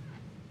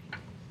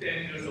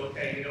 Then he goes,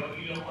 okay, you know,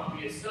 you don't want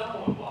to be a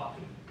stumbling block.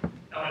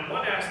 Now, in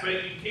one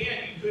aspect,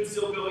 you could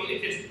still go eat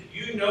it, because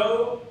you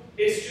know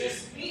it's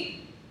just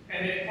meat.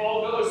 And then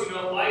Paul goes, you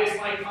know, why is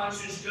my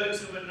conscience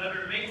judged of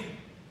another man?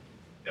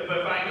 But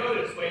if I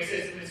know this way, he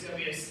says, if it's going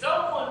to be a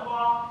stumbling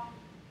block,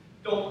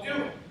 don't do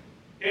it.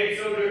 Okay,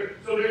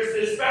 so there's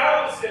this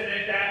balance in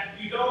it that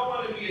you don't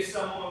want to be a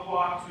stumbling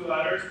block to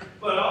others,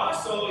 but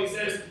also he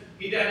says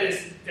that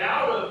is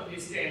doubt of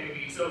his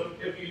standing. So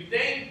if you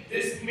think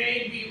this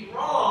may be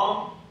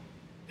wrong,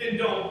 then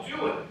don't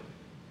do it,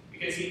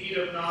 because he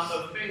eateth not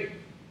of faith.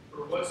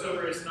 For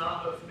whatsoever is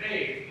not of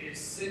faith is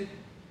sin. And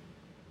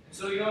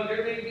so, you know,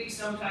 there may be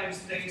sometimes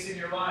things in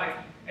your life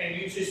and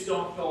you just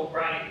don't feel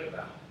right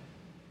about it.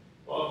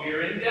 Well, if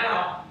you're in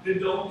doubt, then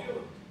don't do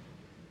it.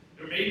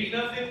 There may be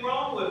nothing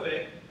wrong with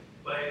it,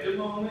 but at the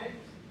moment,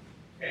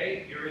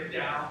 okay, you're in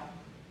doubt,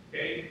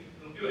 okay,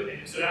 don't do it.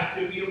 And so that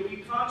could be a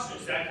weak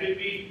conscience. That could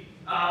be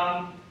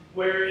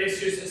where it's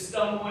just a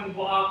stumbling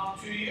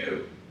block to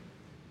you.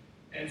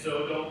 And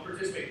so don't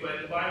participate.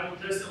 But the Bible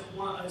doesn't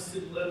want us to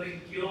live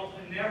in guilt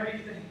and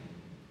everything.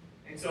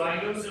 And so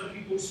I know some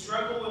people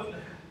struggle with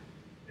that.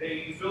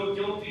 They feel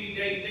guilty.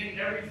 They think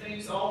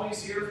everything's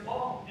always your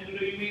fault. And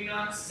you may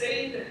not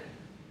say that.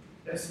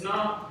 That's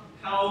not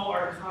how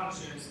our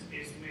conscience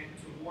is meant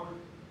to work.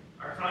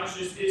 Our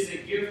conscience is a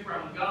gift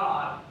from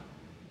God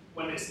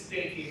when it's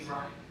thinking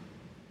right,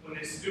 when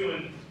it's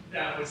doing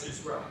that which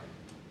is right.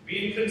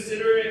 Being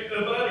considerate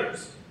of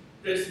others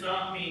does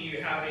not mean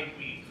you have a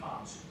weak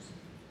conscience.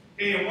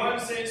 In one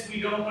sense, we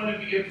don't want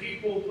to be a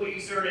people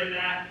pleaser in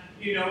that,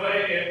 you know,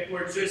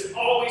 we're just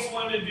always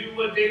want to do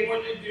what they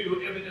want to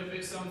do, even if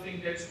it's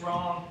something that's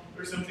wrong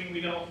or something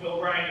we don't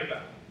feel right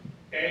about.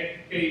 Okay,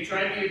 you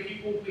try to be a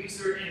people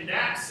pleaser in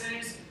that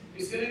sense,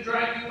 it's going to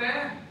drive you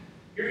mad.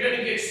 You're going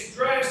to get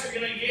stressed.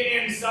 You're going to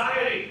get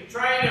anxiety,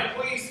 trying to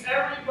please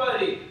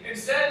everybody.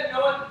 Instead, you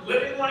know what?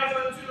 Living life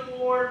unto the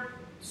Lord,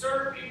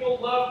 serve people,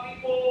 love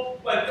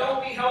people, but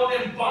don't be held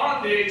in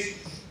bondage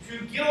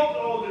to guilt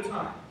all the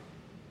time.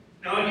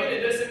 Now, again,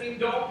 it doesn't mean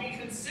don't be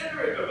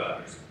considerate of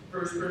others.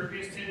 1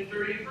 Corinthians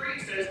 10:33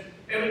 says,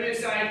 "Even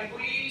as I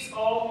please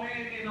all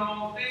men in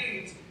all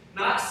things,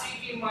 not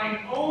seeking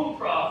mine own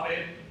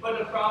profit, but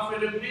the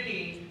profit of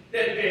many,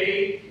 that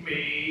they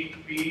may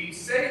be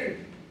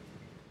saved."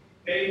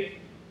 Okay?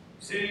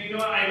 So, you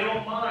know, I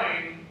don't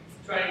mind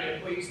trying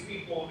to please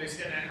people if it's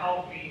going to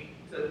help me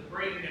to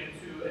bring them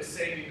to a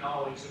saving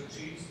knowledge of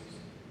Jesus.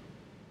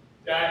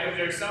 That if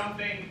there's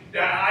something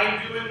that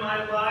I do in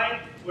my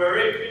life where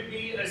it could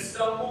be a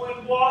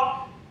stumbling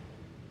block,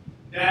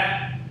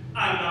 that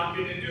not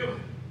going to do it.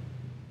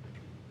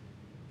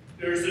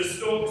 There's a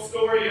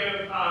story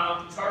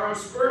of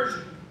Charles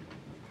Spurgeon,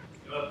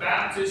 a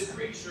Baptist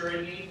preacher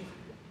in England.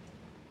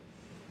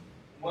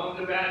 One of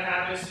the bad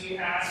habits he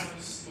had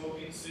was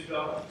smoking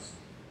cigars.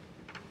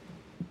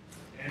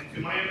 And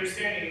to my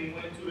understanding, he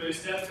went to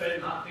his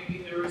deathbed not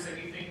thinking there was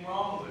anything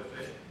wrong with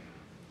it.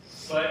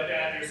 But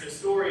that there's a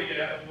story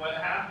that what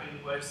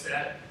happened was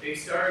that they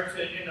started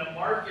to, in the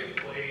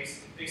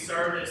marketplace, they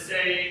started to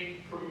say,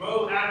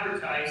 promote,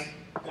 advertise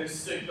the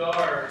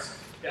cigars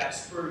that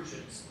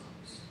Spurgeon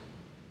smokes.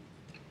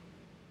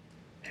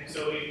 And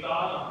so he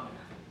thought on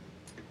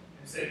that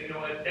and said, you know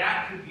what,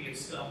 that could be a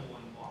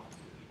stumbling block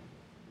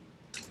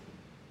to me.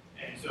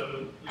 And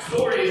so the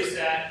story is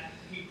that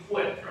he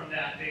quit from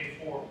that day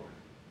forward.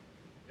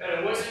 That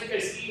it wasn't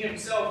because he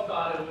himself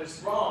thought it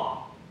was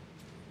wrong,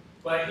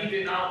 but he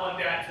did not want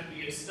that to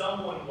be a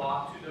stumbling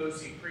block to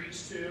those he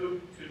preached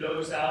to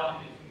those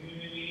out in the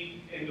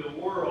community, in the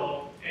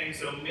world, and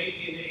so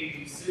making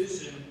a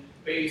decision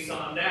based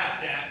on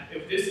that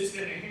if this is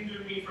going to hinder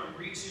me from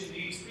reaching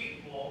these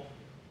people,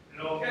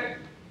 then okay.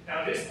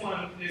 Now this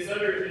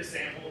other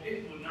example,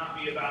 it would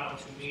not be about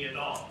to me at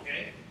all,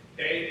 okay?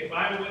 If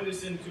I'm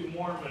witnessing to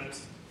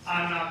Mormons,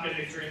 I'm not going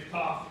to drink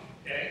coffee,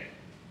 okay?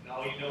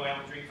 Now you know I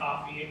don't drink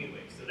coffee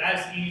anyway, so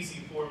that's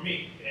easy for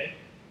me, okay?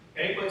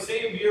 Okay, but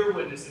say if you're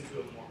witnessing to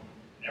a Mormon,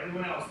 and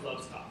everyone else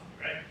loves coffee,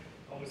 right?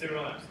 Almost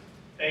everyone else.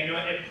 And you know,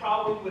 it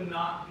probably would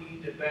not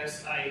be the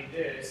best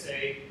idea to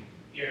say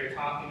you're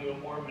talking to a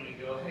Mormon and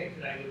go, hey,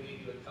 could I go get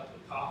you a cup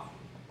of coffee?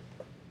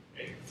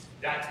 Okay?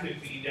 That could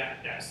be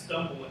that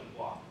stumbling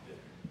block there.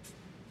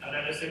 Now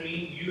that doesn't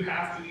mean you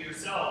have to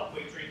yourself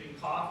quit drinking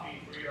coffee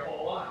for your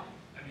whole life.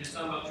 I'm just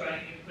talking about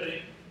trying to put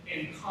it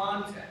in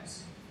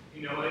context.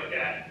 You know,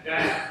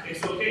 that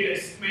it's okay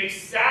to make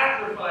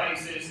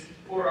sacrifices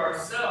for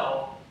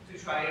ourselves to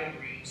try and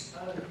reach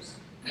others.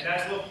 And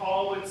that's what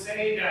Paul would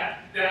say,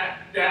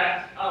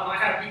 that I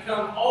have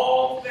become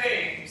all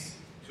things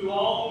to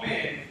all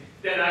men,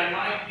 that I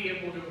might be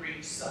able to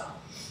reach some.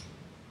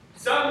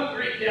 Some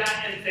read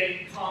that and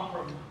think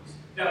compromise.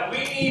 That we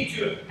need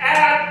to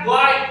act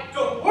like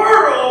the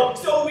world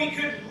so we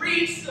could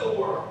reach the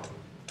world.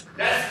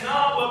 That's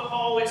not what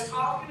Paul is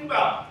talking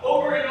about.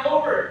 Over and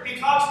over, he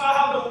talks about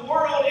how the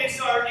world is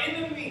our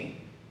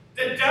enemy.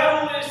 The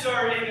devil is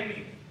our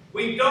enemy.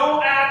 We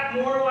don't act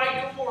more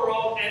like the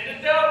world and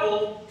the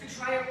devil to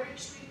try and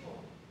reach people.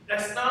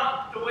 That's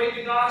not the way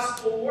the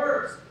gospel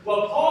works.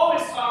 What Paul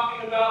is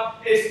talking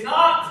about is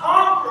not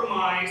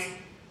compromise,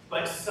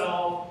 but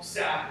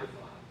self-sacrifice.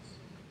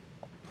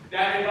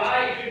 That if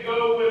I could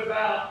go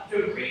without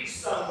to reach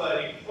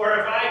somebody, or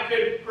if I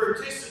could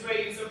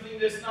participate in something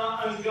that's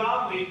not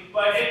ungodly,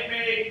 but it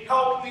may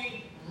help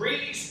me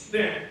reach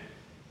them.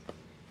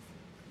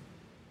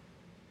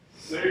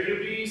 There could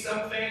be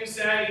some things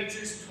that you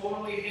just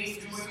totally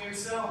hate doing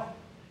yourself.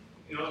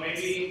 You know,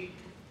 maybe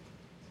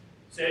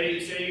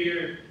say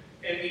you're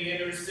in the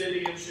inner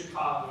city of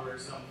Chicago or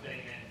something,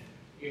 and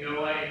you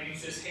know, like you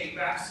just hate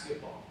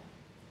basketball.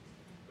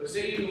 But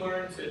say you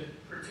learn to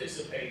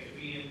participate, to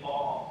be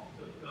involved,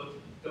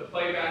 to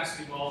play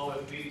basketball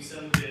with maybe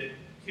some of the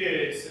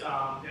kids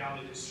down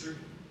the street.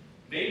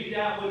 Maybe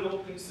that would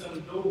open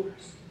some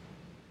doors.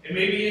 It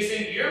maybe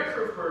isn't your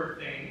preferred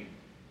thing,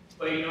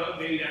 but you know,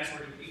 maybe that's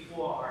where the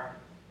people are,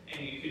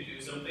 and you could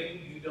do something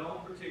you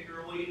don't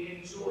particularly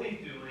enjoy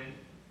doing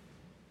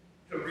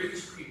to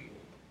reach people.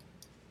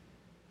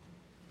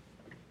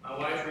 My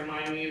wife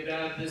reminded me of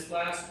that this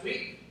last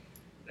week.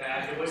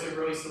 That it wasn't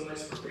really so much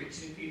for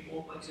reaching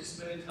people, but just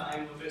spending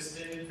time with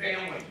extended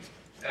family.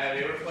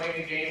 They were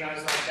playing a game, I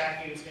was like,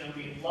 that game is going to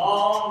be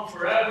long,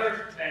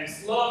 forever, and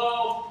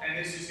slow, and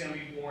this is going to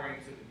be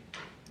boring to me.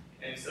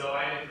 And so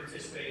I didn't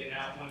participate in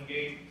that one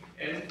game,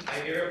 and I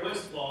hear it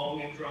was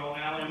long and drawn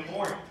out and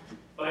boring.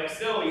 But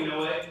still, you know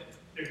what?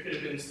 There could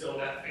have been still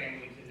that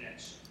family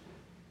connection.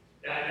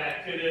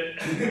 That could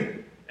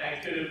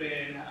have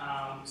been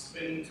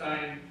spending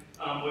time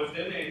with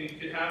them, and you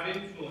could have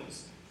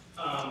influence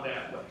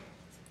that way.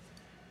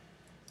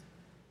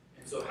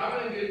 And so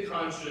having a good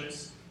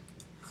conscience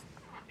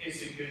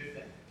is a good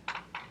thing.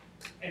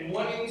 And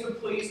wanting to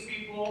please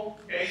people,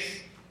 okay,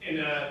 in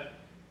a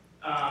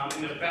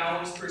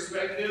balanced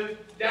perspective,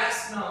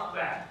 that's not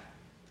bad.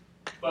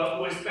 But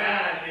what's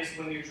bad is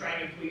when you're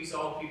trying to please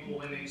all people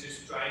and it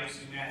just drives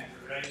you mad,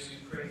 or drives you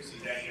crazy,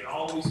 that you're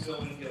always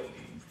feeling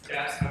guilty.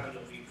 That's having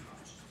a weak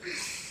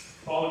conscience.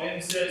 Paul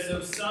then says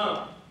of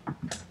some,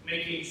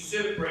 making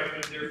shipwreck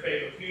of their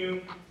faith, of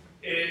whom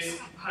is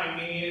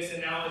Hymenaeus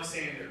and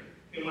Alexander,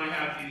 whom I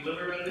have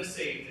delivered unto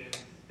Satan,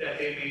 that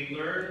they may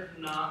learn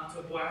not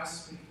to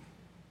blaspheme.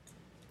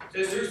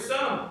 Says there's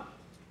some,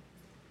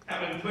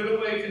 having put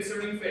away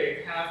concerning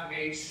faith, have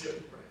made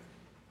shipwreck.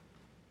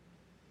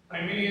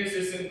 Hymenaeus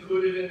is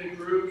included in the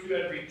group who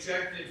had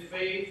rejected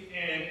faith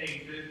and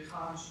a good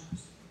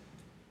conscience.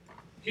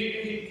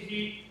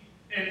 He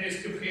and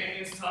his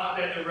companions taught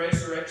that the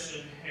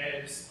resurrection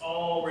has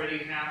already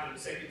happened.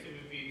 2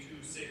 Timothy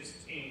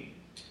 2:16.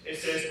 It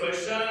says, but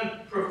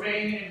shun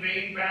profane and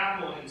vain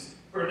babblings,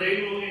 for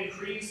they will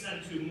increase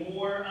unto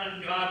more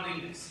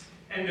ungodliness.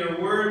 And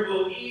their word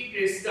will eat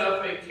as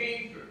stuff a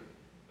canker,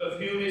 of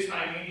whom is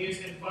Hymenaeus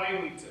and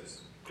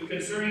Philetus, who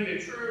concerning the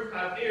truth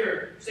have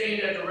erred,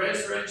 saying that the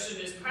resurrection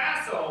is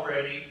past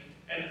already,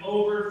 and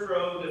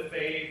overthrow the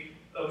faith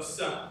of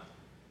some.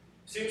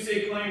 Seems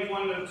they claim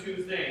one of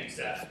two things,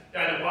 that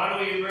a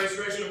bodily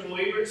resurrection of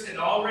believers had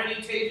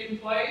already taken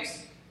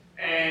place,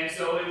 and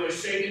so it was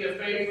shaking the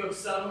faith of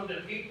some of the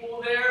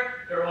people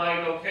there. They're like,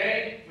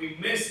 okay, we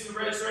missed the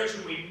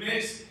resurrection, we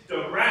missed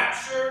the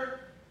rapture.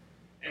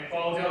 And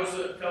Paul tells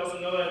them,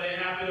 no, that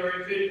didn't happen,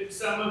 or it could.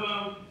 Some of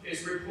them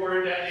is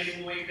reported that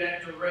they believe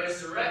that the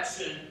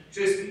resurrection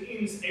just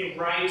means a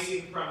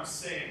rising from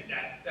sin.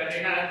 That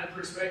they had the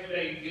perspective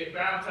that you get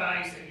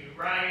baptized and you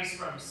rise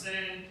from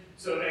sin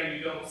so that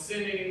you don't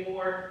sin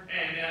anymore.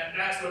 And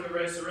that's what the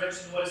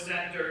resurrection was,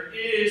 that there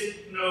is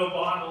no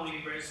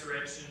bodily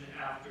resurrection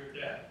after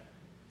death.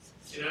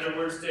 In other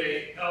words,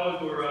 they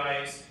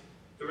allegorize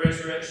the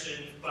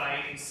resurrection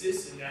by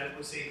insisting that it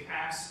was a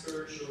past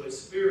spiritual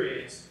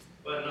experience,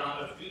 but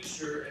not a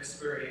future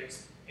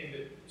experience in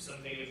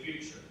something in the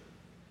future.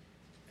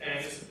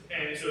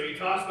 And so he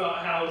talks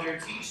about how their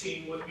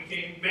teaching what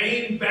became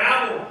vain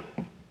Babylon,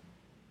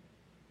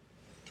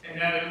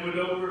 and that it would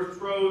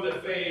overthrow the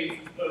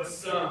faith of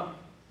some.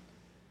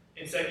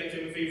 In 2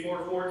 Timothy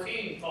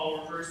 4:14,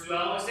 Paul refers to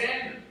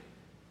Alexander.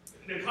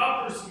 The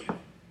coppersmith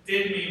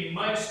did me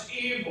much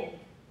evil.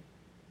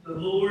 The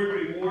Lord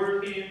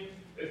rewarded him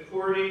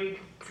according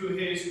to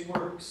his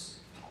works.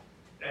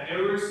 Now,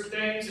 there were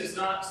things that's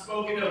not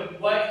spoken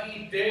of what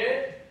he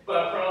did,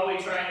 but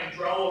probably trying to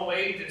draw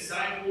away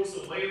disciples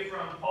away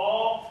from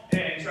Paul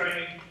and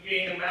trying to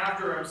gain them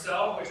after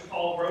himself, which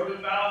Paul wrote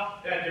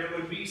about, that there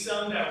would be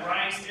some that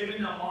rise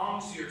even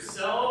amongst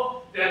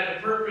yourself, that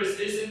the purpose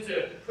isn't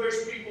to push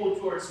people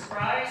towards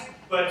Christ,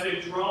 but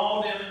to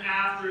draw them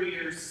after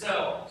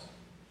yourselves.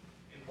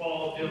 And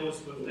Paul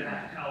deals with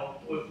that, how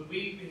with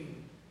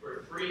weeping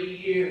for 3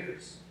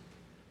 years,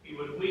 he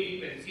would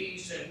weep and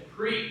teach and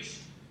preach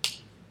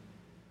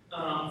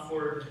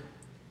for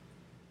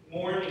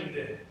mourning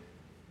them.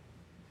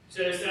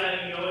 Says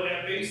that,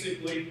 that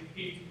basically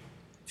he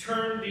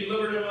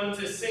delivered them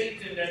unto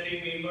Satan, that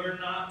they may learn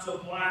not to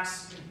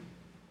blaspheme.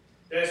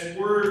 That's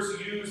words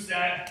used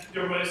that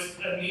there was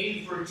a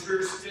need for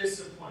church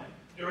discipline.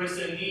 There was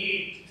a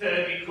need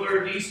to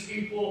declare these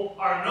people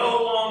are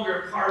no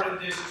longer part of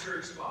this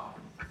church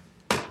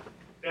body.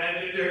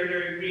 That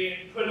they're being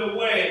put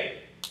away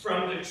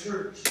from the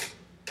church.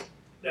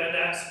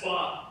 That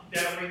spot,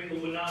 that wrinkle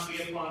would not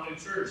be upon the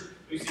church.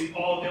 We see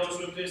Paul deals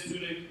with this to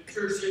the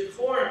church at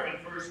Corinth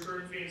in 1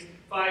 Corinthians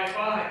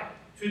 5:5.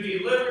 To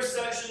deliver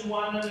such an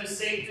one unto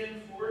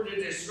Satan for the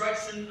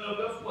destruction of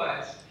the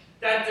flesh,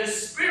 that the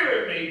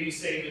spirit may be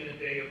saved in the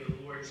day of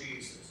the Lord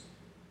Jesus.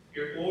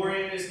 Your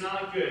glorying is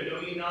not good.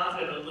 Know ye not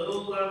that a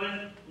little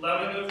leaven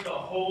leaveneth the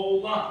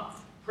whole lump?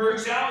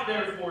 Purge out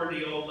therefore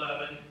the old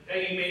leaven,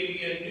 that ye may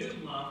be a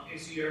new lump,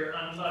 as ye are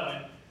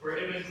unleavened. For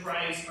even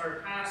Christ,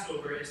 our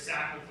Passover, is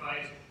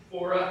sacrificed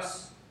for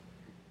us.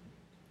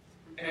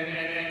 And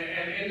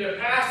in the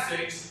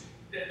passage,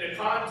 the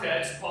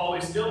context, Paul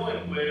is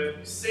dealing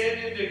with sin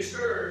in the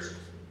church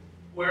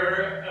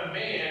where a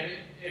man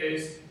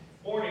is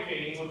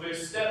fornicating with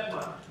his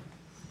stepmother.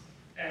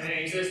 And then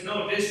he says,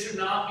 no, this should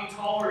not be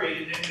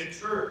tolerated in the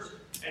church.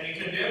 And he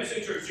condemns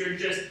the church. You're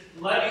just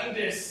letting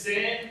this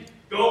sin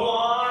go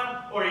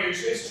on, or you're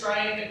just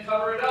trying to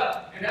cover it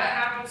up. And that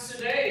happens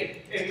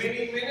today in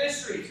many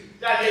ministries,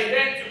 that they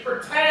think to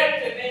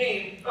protect the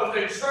name of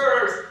the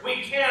church,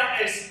 we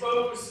can't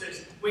expose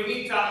this. We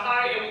need to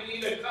hide it. We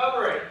need to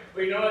cover it.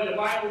 We know that the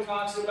Bible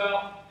talks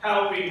about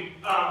how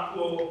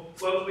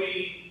what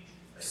we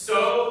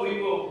sow,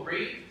 we will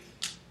reap.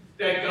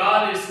 That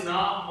God is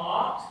not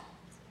mocked.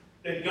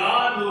 That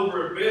God will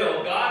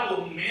reveal. God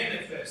will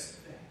manifest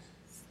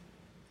things.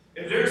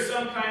 If there's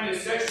some kind of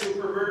sexual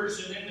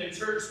perversion in the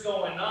church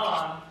going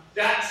on,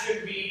 that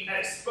should be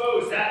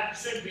exposed. That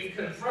should be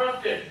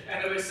confronted.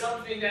 And if it's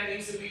something that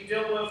needs to be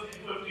dealt with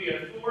the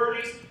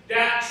authorities,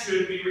 that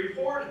should be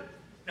reported.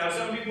 Now,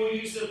 some people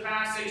use the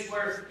passage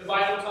where the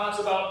Bible talks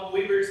about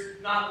believers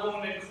not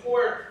going to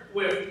court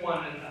with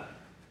one another.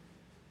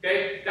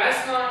 Okay?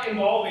 That's not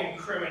involving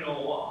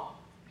criminal law.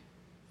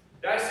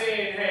 That's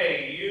saying,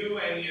 hey, you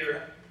and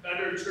your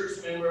other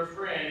church member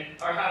friend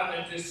are having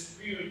a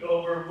dispute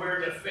over where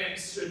the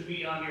fence should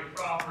be on your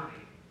property.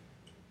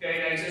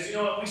 Okay, and he says, you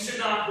know what, we should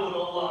not go to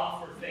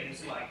law for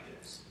things like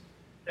this.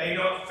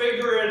 That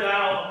figure it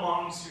out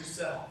amongst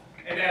yourself.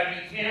 And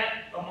if you can't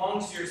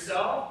amongst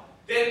yourself,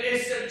 then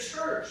it's the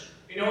church.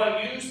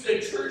 Use the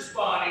church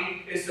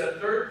body as a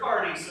third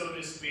party, so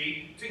to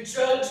speak, to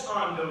judge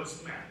on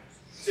those matters.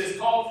 It says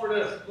call for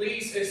the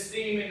least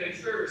esteem in the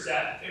church,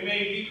 that it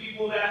may be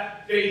people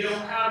that they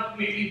don't have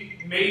maybe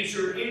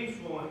major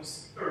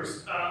influence, but they're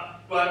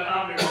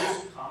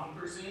just a common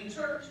person in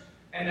church.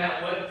 And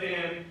that let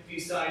them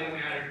decide the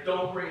matter.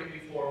 Don't bring it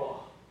before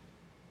law.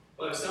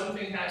 But if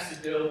something has to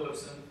deal with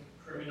some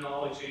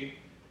criminology,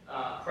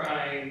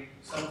 crime,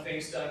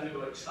 something's done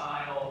to a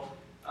child,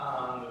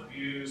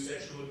 abuse,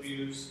 sexual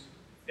abuse,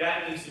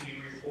 that needs to be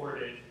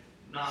reported,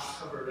 not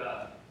covered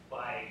up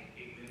by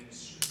a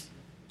ministry.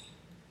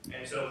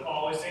 And so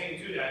Paul is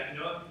saying to that,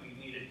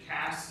 we need to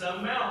cast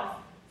them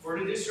out for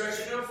the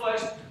destruction of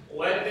flesh.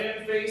 Let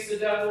them face the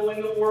devil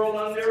in the world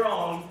on their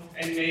own,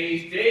 and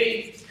may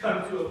they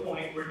come to a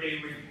point where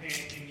they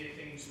repent and get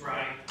things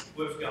right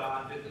with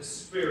God, that the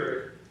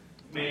Spirit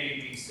may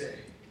be saved.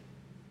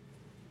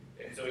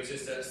 And so he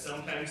says that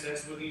sometimes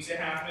that's what needs to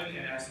happen,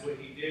 and that's what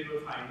he did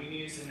with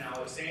Hymenaeus and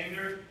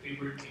Alexander. They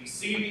were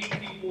deceiving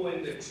people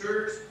in the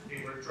church.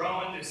 They were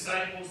drawing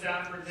disciples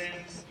after them,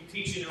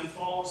 teaching them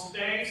false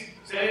things.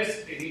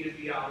 Says they need to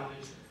be out of the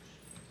church.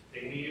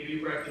 They need to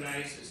be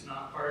recognized as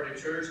not part of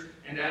the church.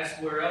 And that's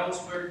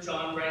where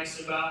John writes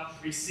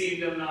about,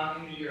 receive them not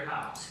into your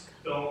house.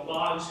 Don't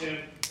lodge them.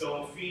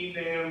 Don't feed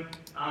them.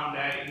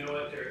 That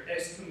they're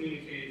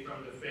excommunicated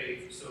from the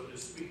faith, so to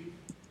speak,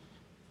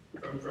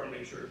 from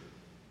the church.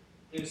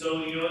 And so,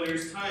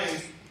 there's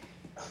times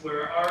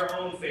where our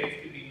own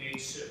faith can be made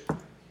shipwreck.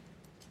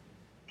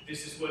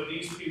 This is what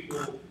these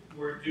people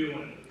were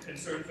doing.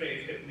 Concerned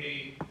faith have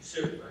made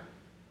shipwreck.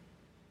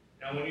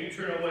 Now, when you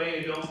turn away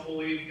and don't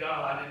believe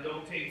God and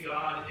don't take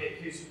God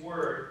at His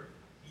word,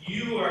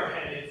 you are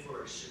headed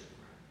for a shipwreck.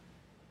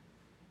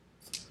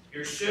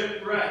 Your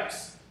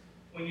shipwrecks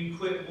when you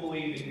quit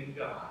believing in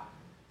God.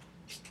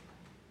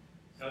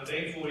 Now,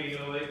 thankfully,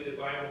 the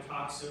Bible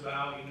talks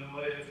about,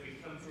 if we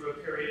come through a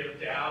period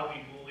of doubt,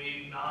 we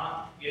believe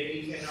not, yet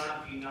He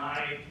cannot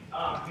deny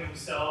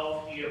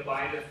Himself, He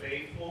abideth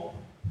faithful.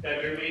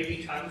 That there may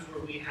be times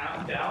where we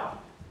have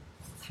doubt.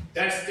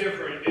 That's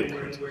different than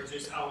when we're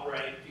just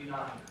outright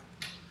denying.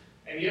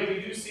 And yet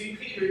we do see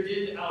Peter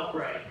did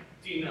outright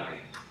deny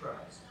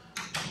Christ.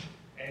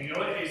 And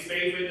his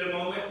faith at the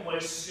moment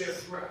was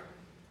shipwrecked.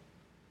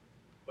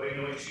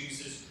 But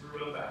Jesus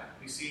threw him back.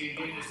 We see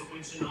again, as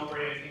mentioned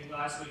already, I think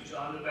last week,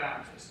 John the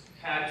Baptist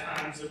had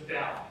times of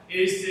doubt.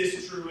 Is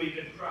this truly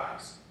the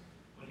Christ?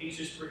 When he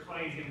just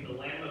proclaimed Him the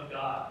Lamb of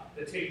God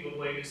that take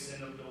away the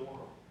sin of the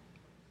world.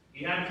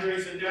 He had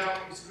periods of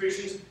doubt as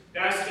Christians.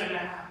 That's going to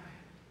happen.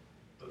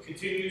 But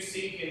continue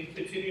seeking,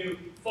 continue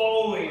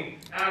following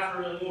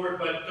after the Lord,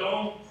 but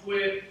don't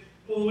quit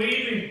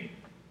believing.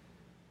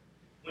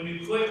 When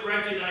you quit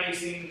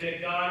recognizing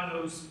that God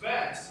knows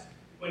best,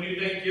 when you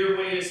think your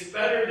way is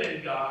better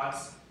than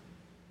God's,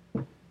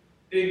 then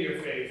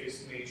your faith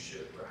is made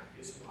shipwreck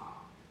as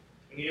well.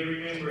 And you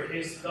remember,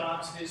 His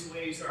thoughts, His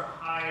ways are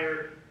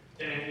higher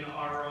than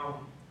our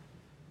own.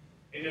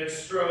 In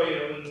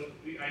Australia,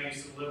 when I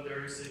used to live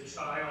there as a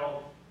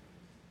child,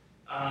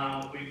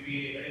 we'd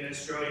be in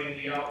Australia in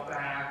the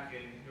outback,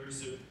 and there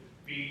was a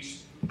beach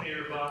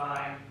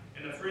nearby,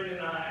 and a friend and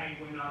I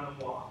went on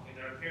a walk.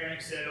 And our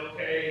parents said,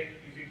 okay,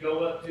 you could go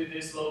up to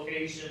this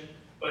location,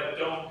 but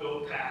don't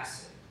go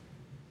past it.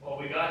 Well,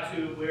 we got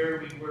to where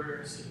we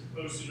were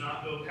supposed to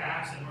not go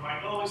past, and we're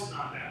like, oh, it's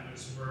not that much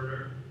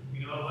further.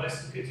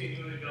 Let's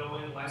continue to go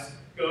in. Let's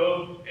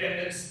go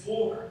and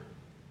explore.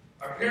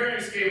 Our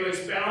parents gave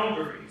us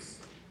boundaries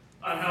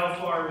on how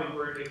far we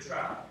were to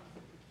travel.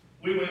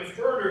 We went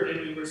further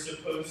than we were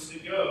supposed to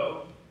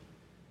go,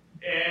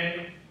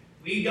 and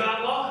we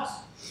got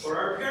lost, or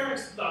our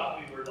parents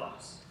thought we were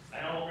lost.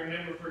 I don't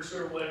remember for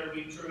sure whether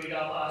we truly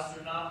got lost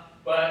or not,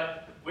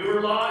 but we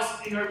were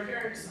lost in our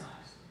parents' eyes.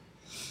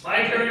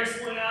 My parents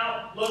went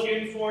out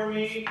looking for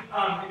me.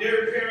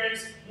 Their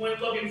parents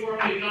went looking for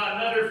me. Got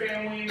another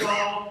family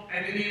involved,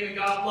 and then even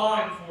got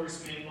law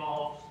enforcement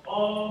involved,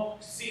 all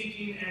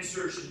seeking and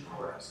searching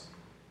for us.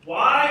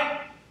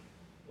 Why?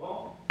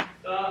 Well,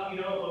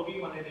 what we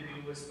wanted to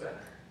do was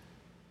better.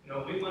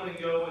 We want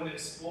to go and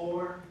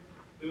explore.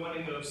 We want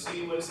to go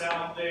see what's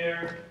out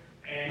there.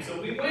 And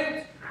so we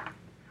went.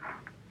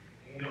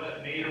 And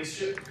it made us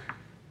shipwreck.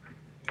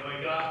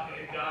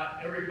 It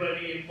got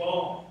everybody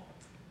involved.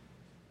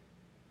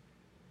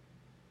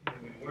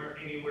 We weren't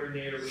anywhere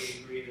near where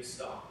we agreed to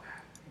stop.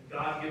 And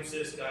God gives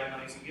us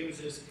guidelines. He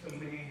gives us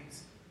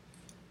commands.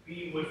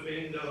 Be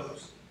within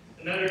those.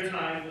 Another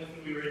time when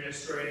we were in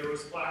Australia, there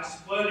was flash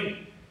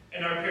flooding.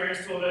 And our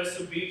parents told us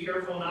to be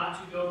careful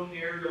not to go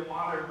near the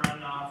water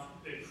runoff,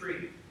 the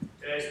creek.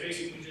 That's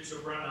basically just a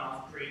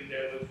runoff creek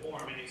that would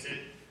form. And he said,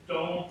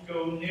 don't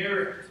go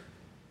near it.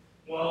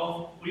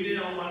 Well, we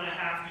didn't want to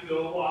have to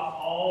go walk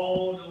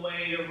all the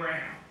way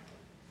around.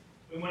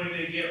 We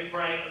wanted to get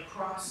right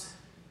across it.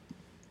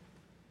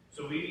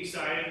 So we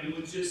decided we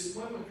would just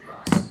swim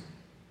across it.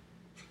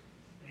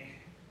 Man,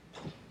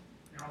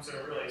 now I'm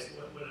starting to realize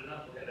what a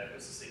knucklehead I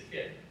was as a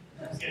kid.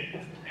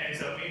 And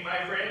so me and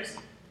my friends,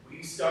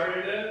 we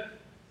started to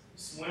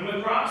swim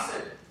across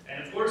it.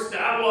 And of course,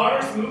 that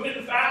water's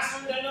moving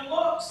faster than it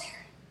looks.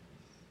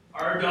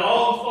 Our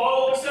dog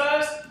follows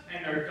us,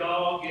 and our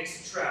dog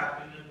gets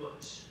trapped in the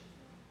bush.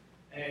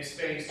 And his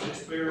face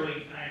just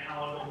barely kind of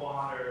out of the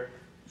water,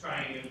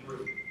 trying to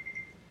breathe.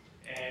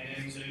 And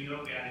then, so we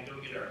had to go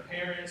get our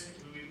parents.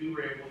 We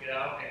were able to get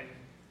out,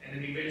 and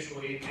then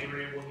eventually they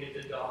were able to get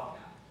the dog out.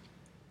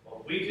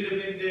 Well, we could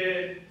have been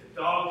dead.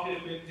 The dog could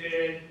have been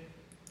dead.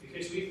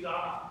 because we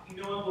thought,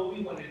 you know what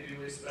we want to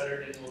do is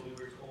better than what we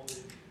were told to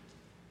do.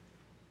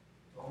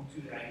 Don't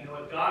do that. You know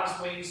what?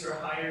 God's ways are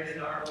higher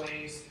than our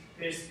ways.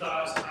 His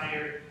thoughts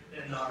higher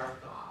than our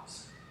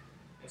thoughts.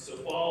 And so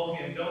follow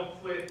him.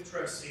 Don't quit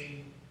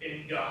trusting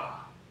in God.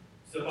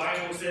 So the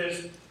Bible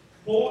says,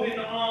 holding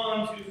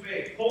on to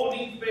faith,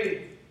 holding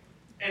faith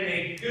and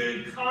a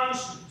good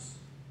conscience.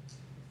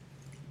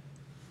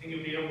 I think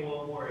you'll be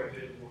able to more a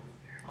good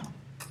warfare.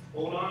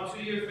 Hold on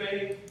to your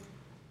faith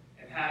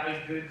and have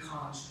a good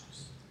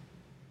conscience.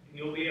 And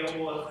you'll be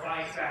able to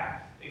fight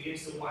back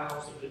against the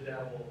wiles of the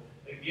devil,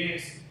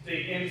 against the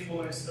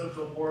influence of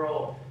the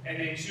world, and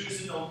then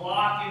choosing to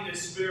walk in the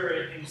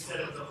Spirit instead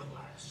of the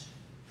flesh.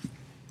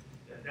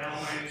 That thou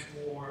mightest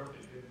war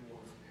the good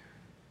warfare.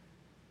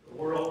 The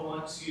world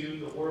wants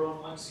you, the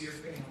world wants your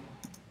family.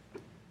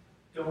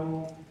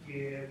 Don't give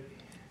in.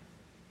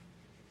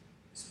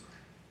 Let's pray.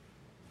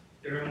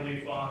 Dear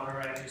Heavenly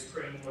Father, I just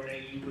pray, Lord,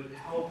 that you would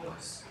help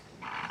us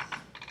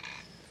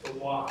to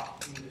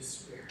walk in the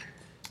Spirit,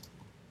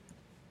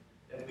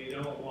 that we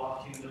don't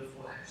walk in the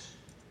flesh.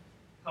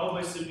 Help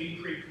us to be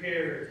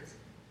prepared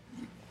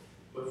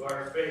with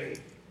our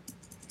faith,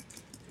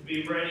 to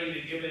be ready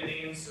to give an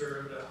answer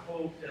of the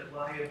hope that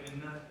lieth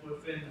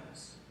within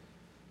us.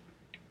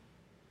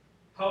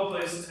 Help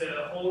us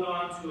to hold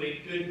on to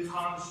a good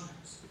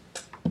conscience,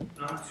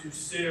 not to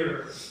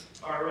sear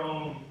our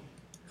own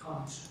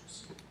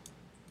conscience.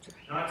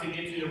 Not to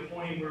get to the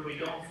point where we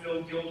don't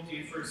feel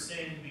guilty for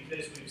sin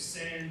because we've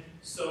sinned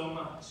so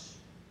much.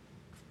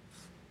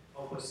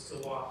 Help us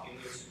to walk in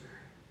your Spirit.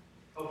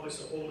 Help us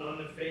to hold on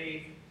to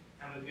faith,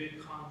 have a good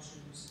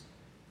conscience.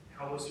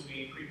 Help us to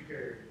be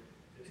prepared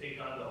to take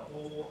on the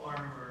whole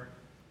armor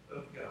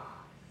of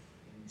God.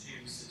 In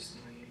Jesus'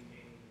 name,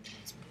 amen.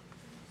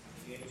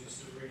 Again,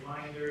 just a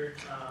reminder,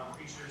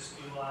 Preachers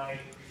Delight,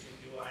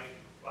 Preaching Delight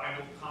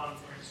Bible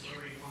Conference,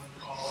 whatever you want to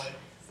call it,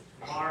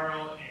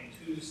 tomorrow and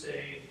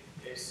Tuesday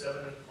at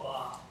 7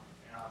 o'clock.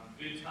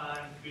 Good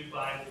time, good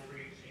Bible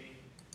preaching.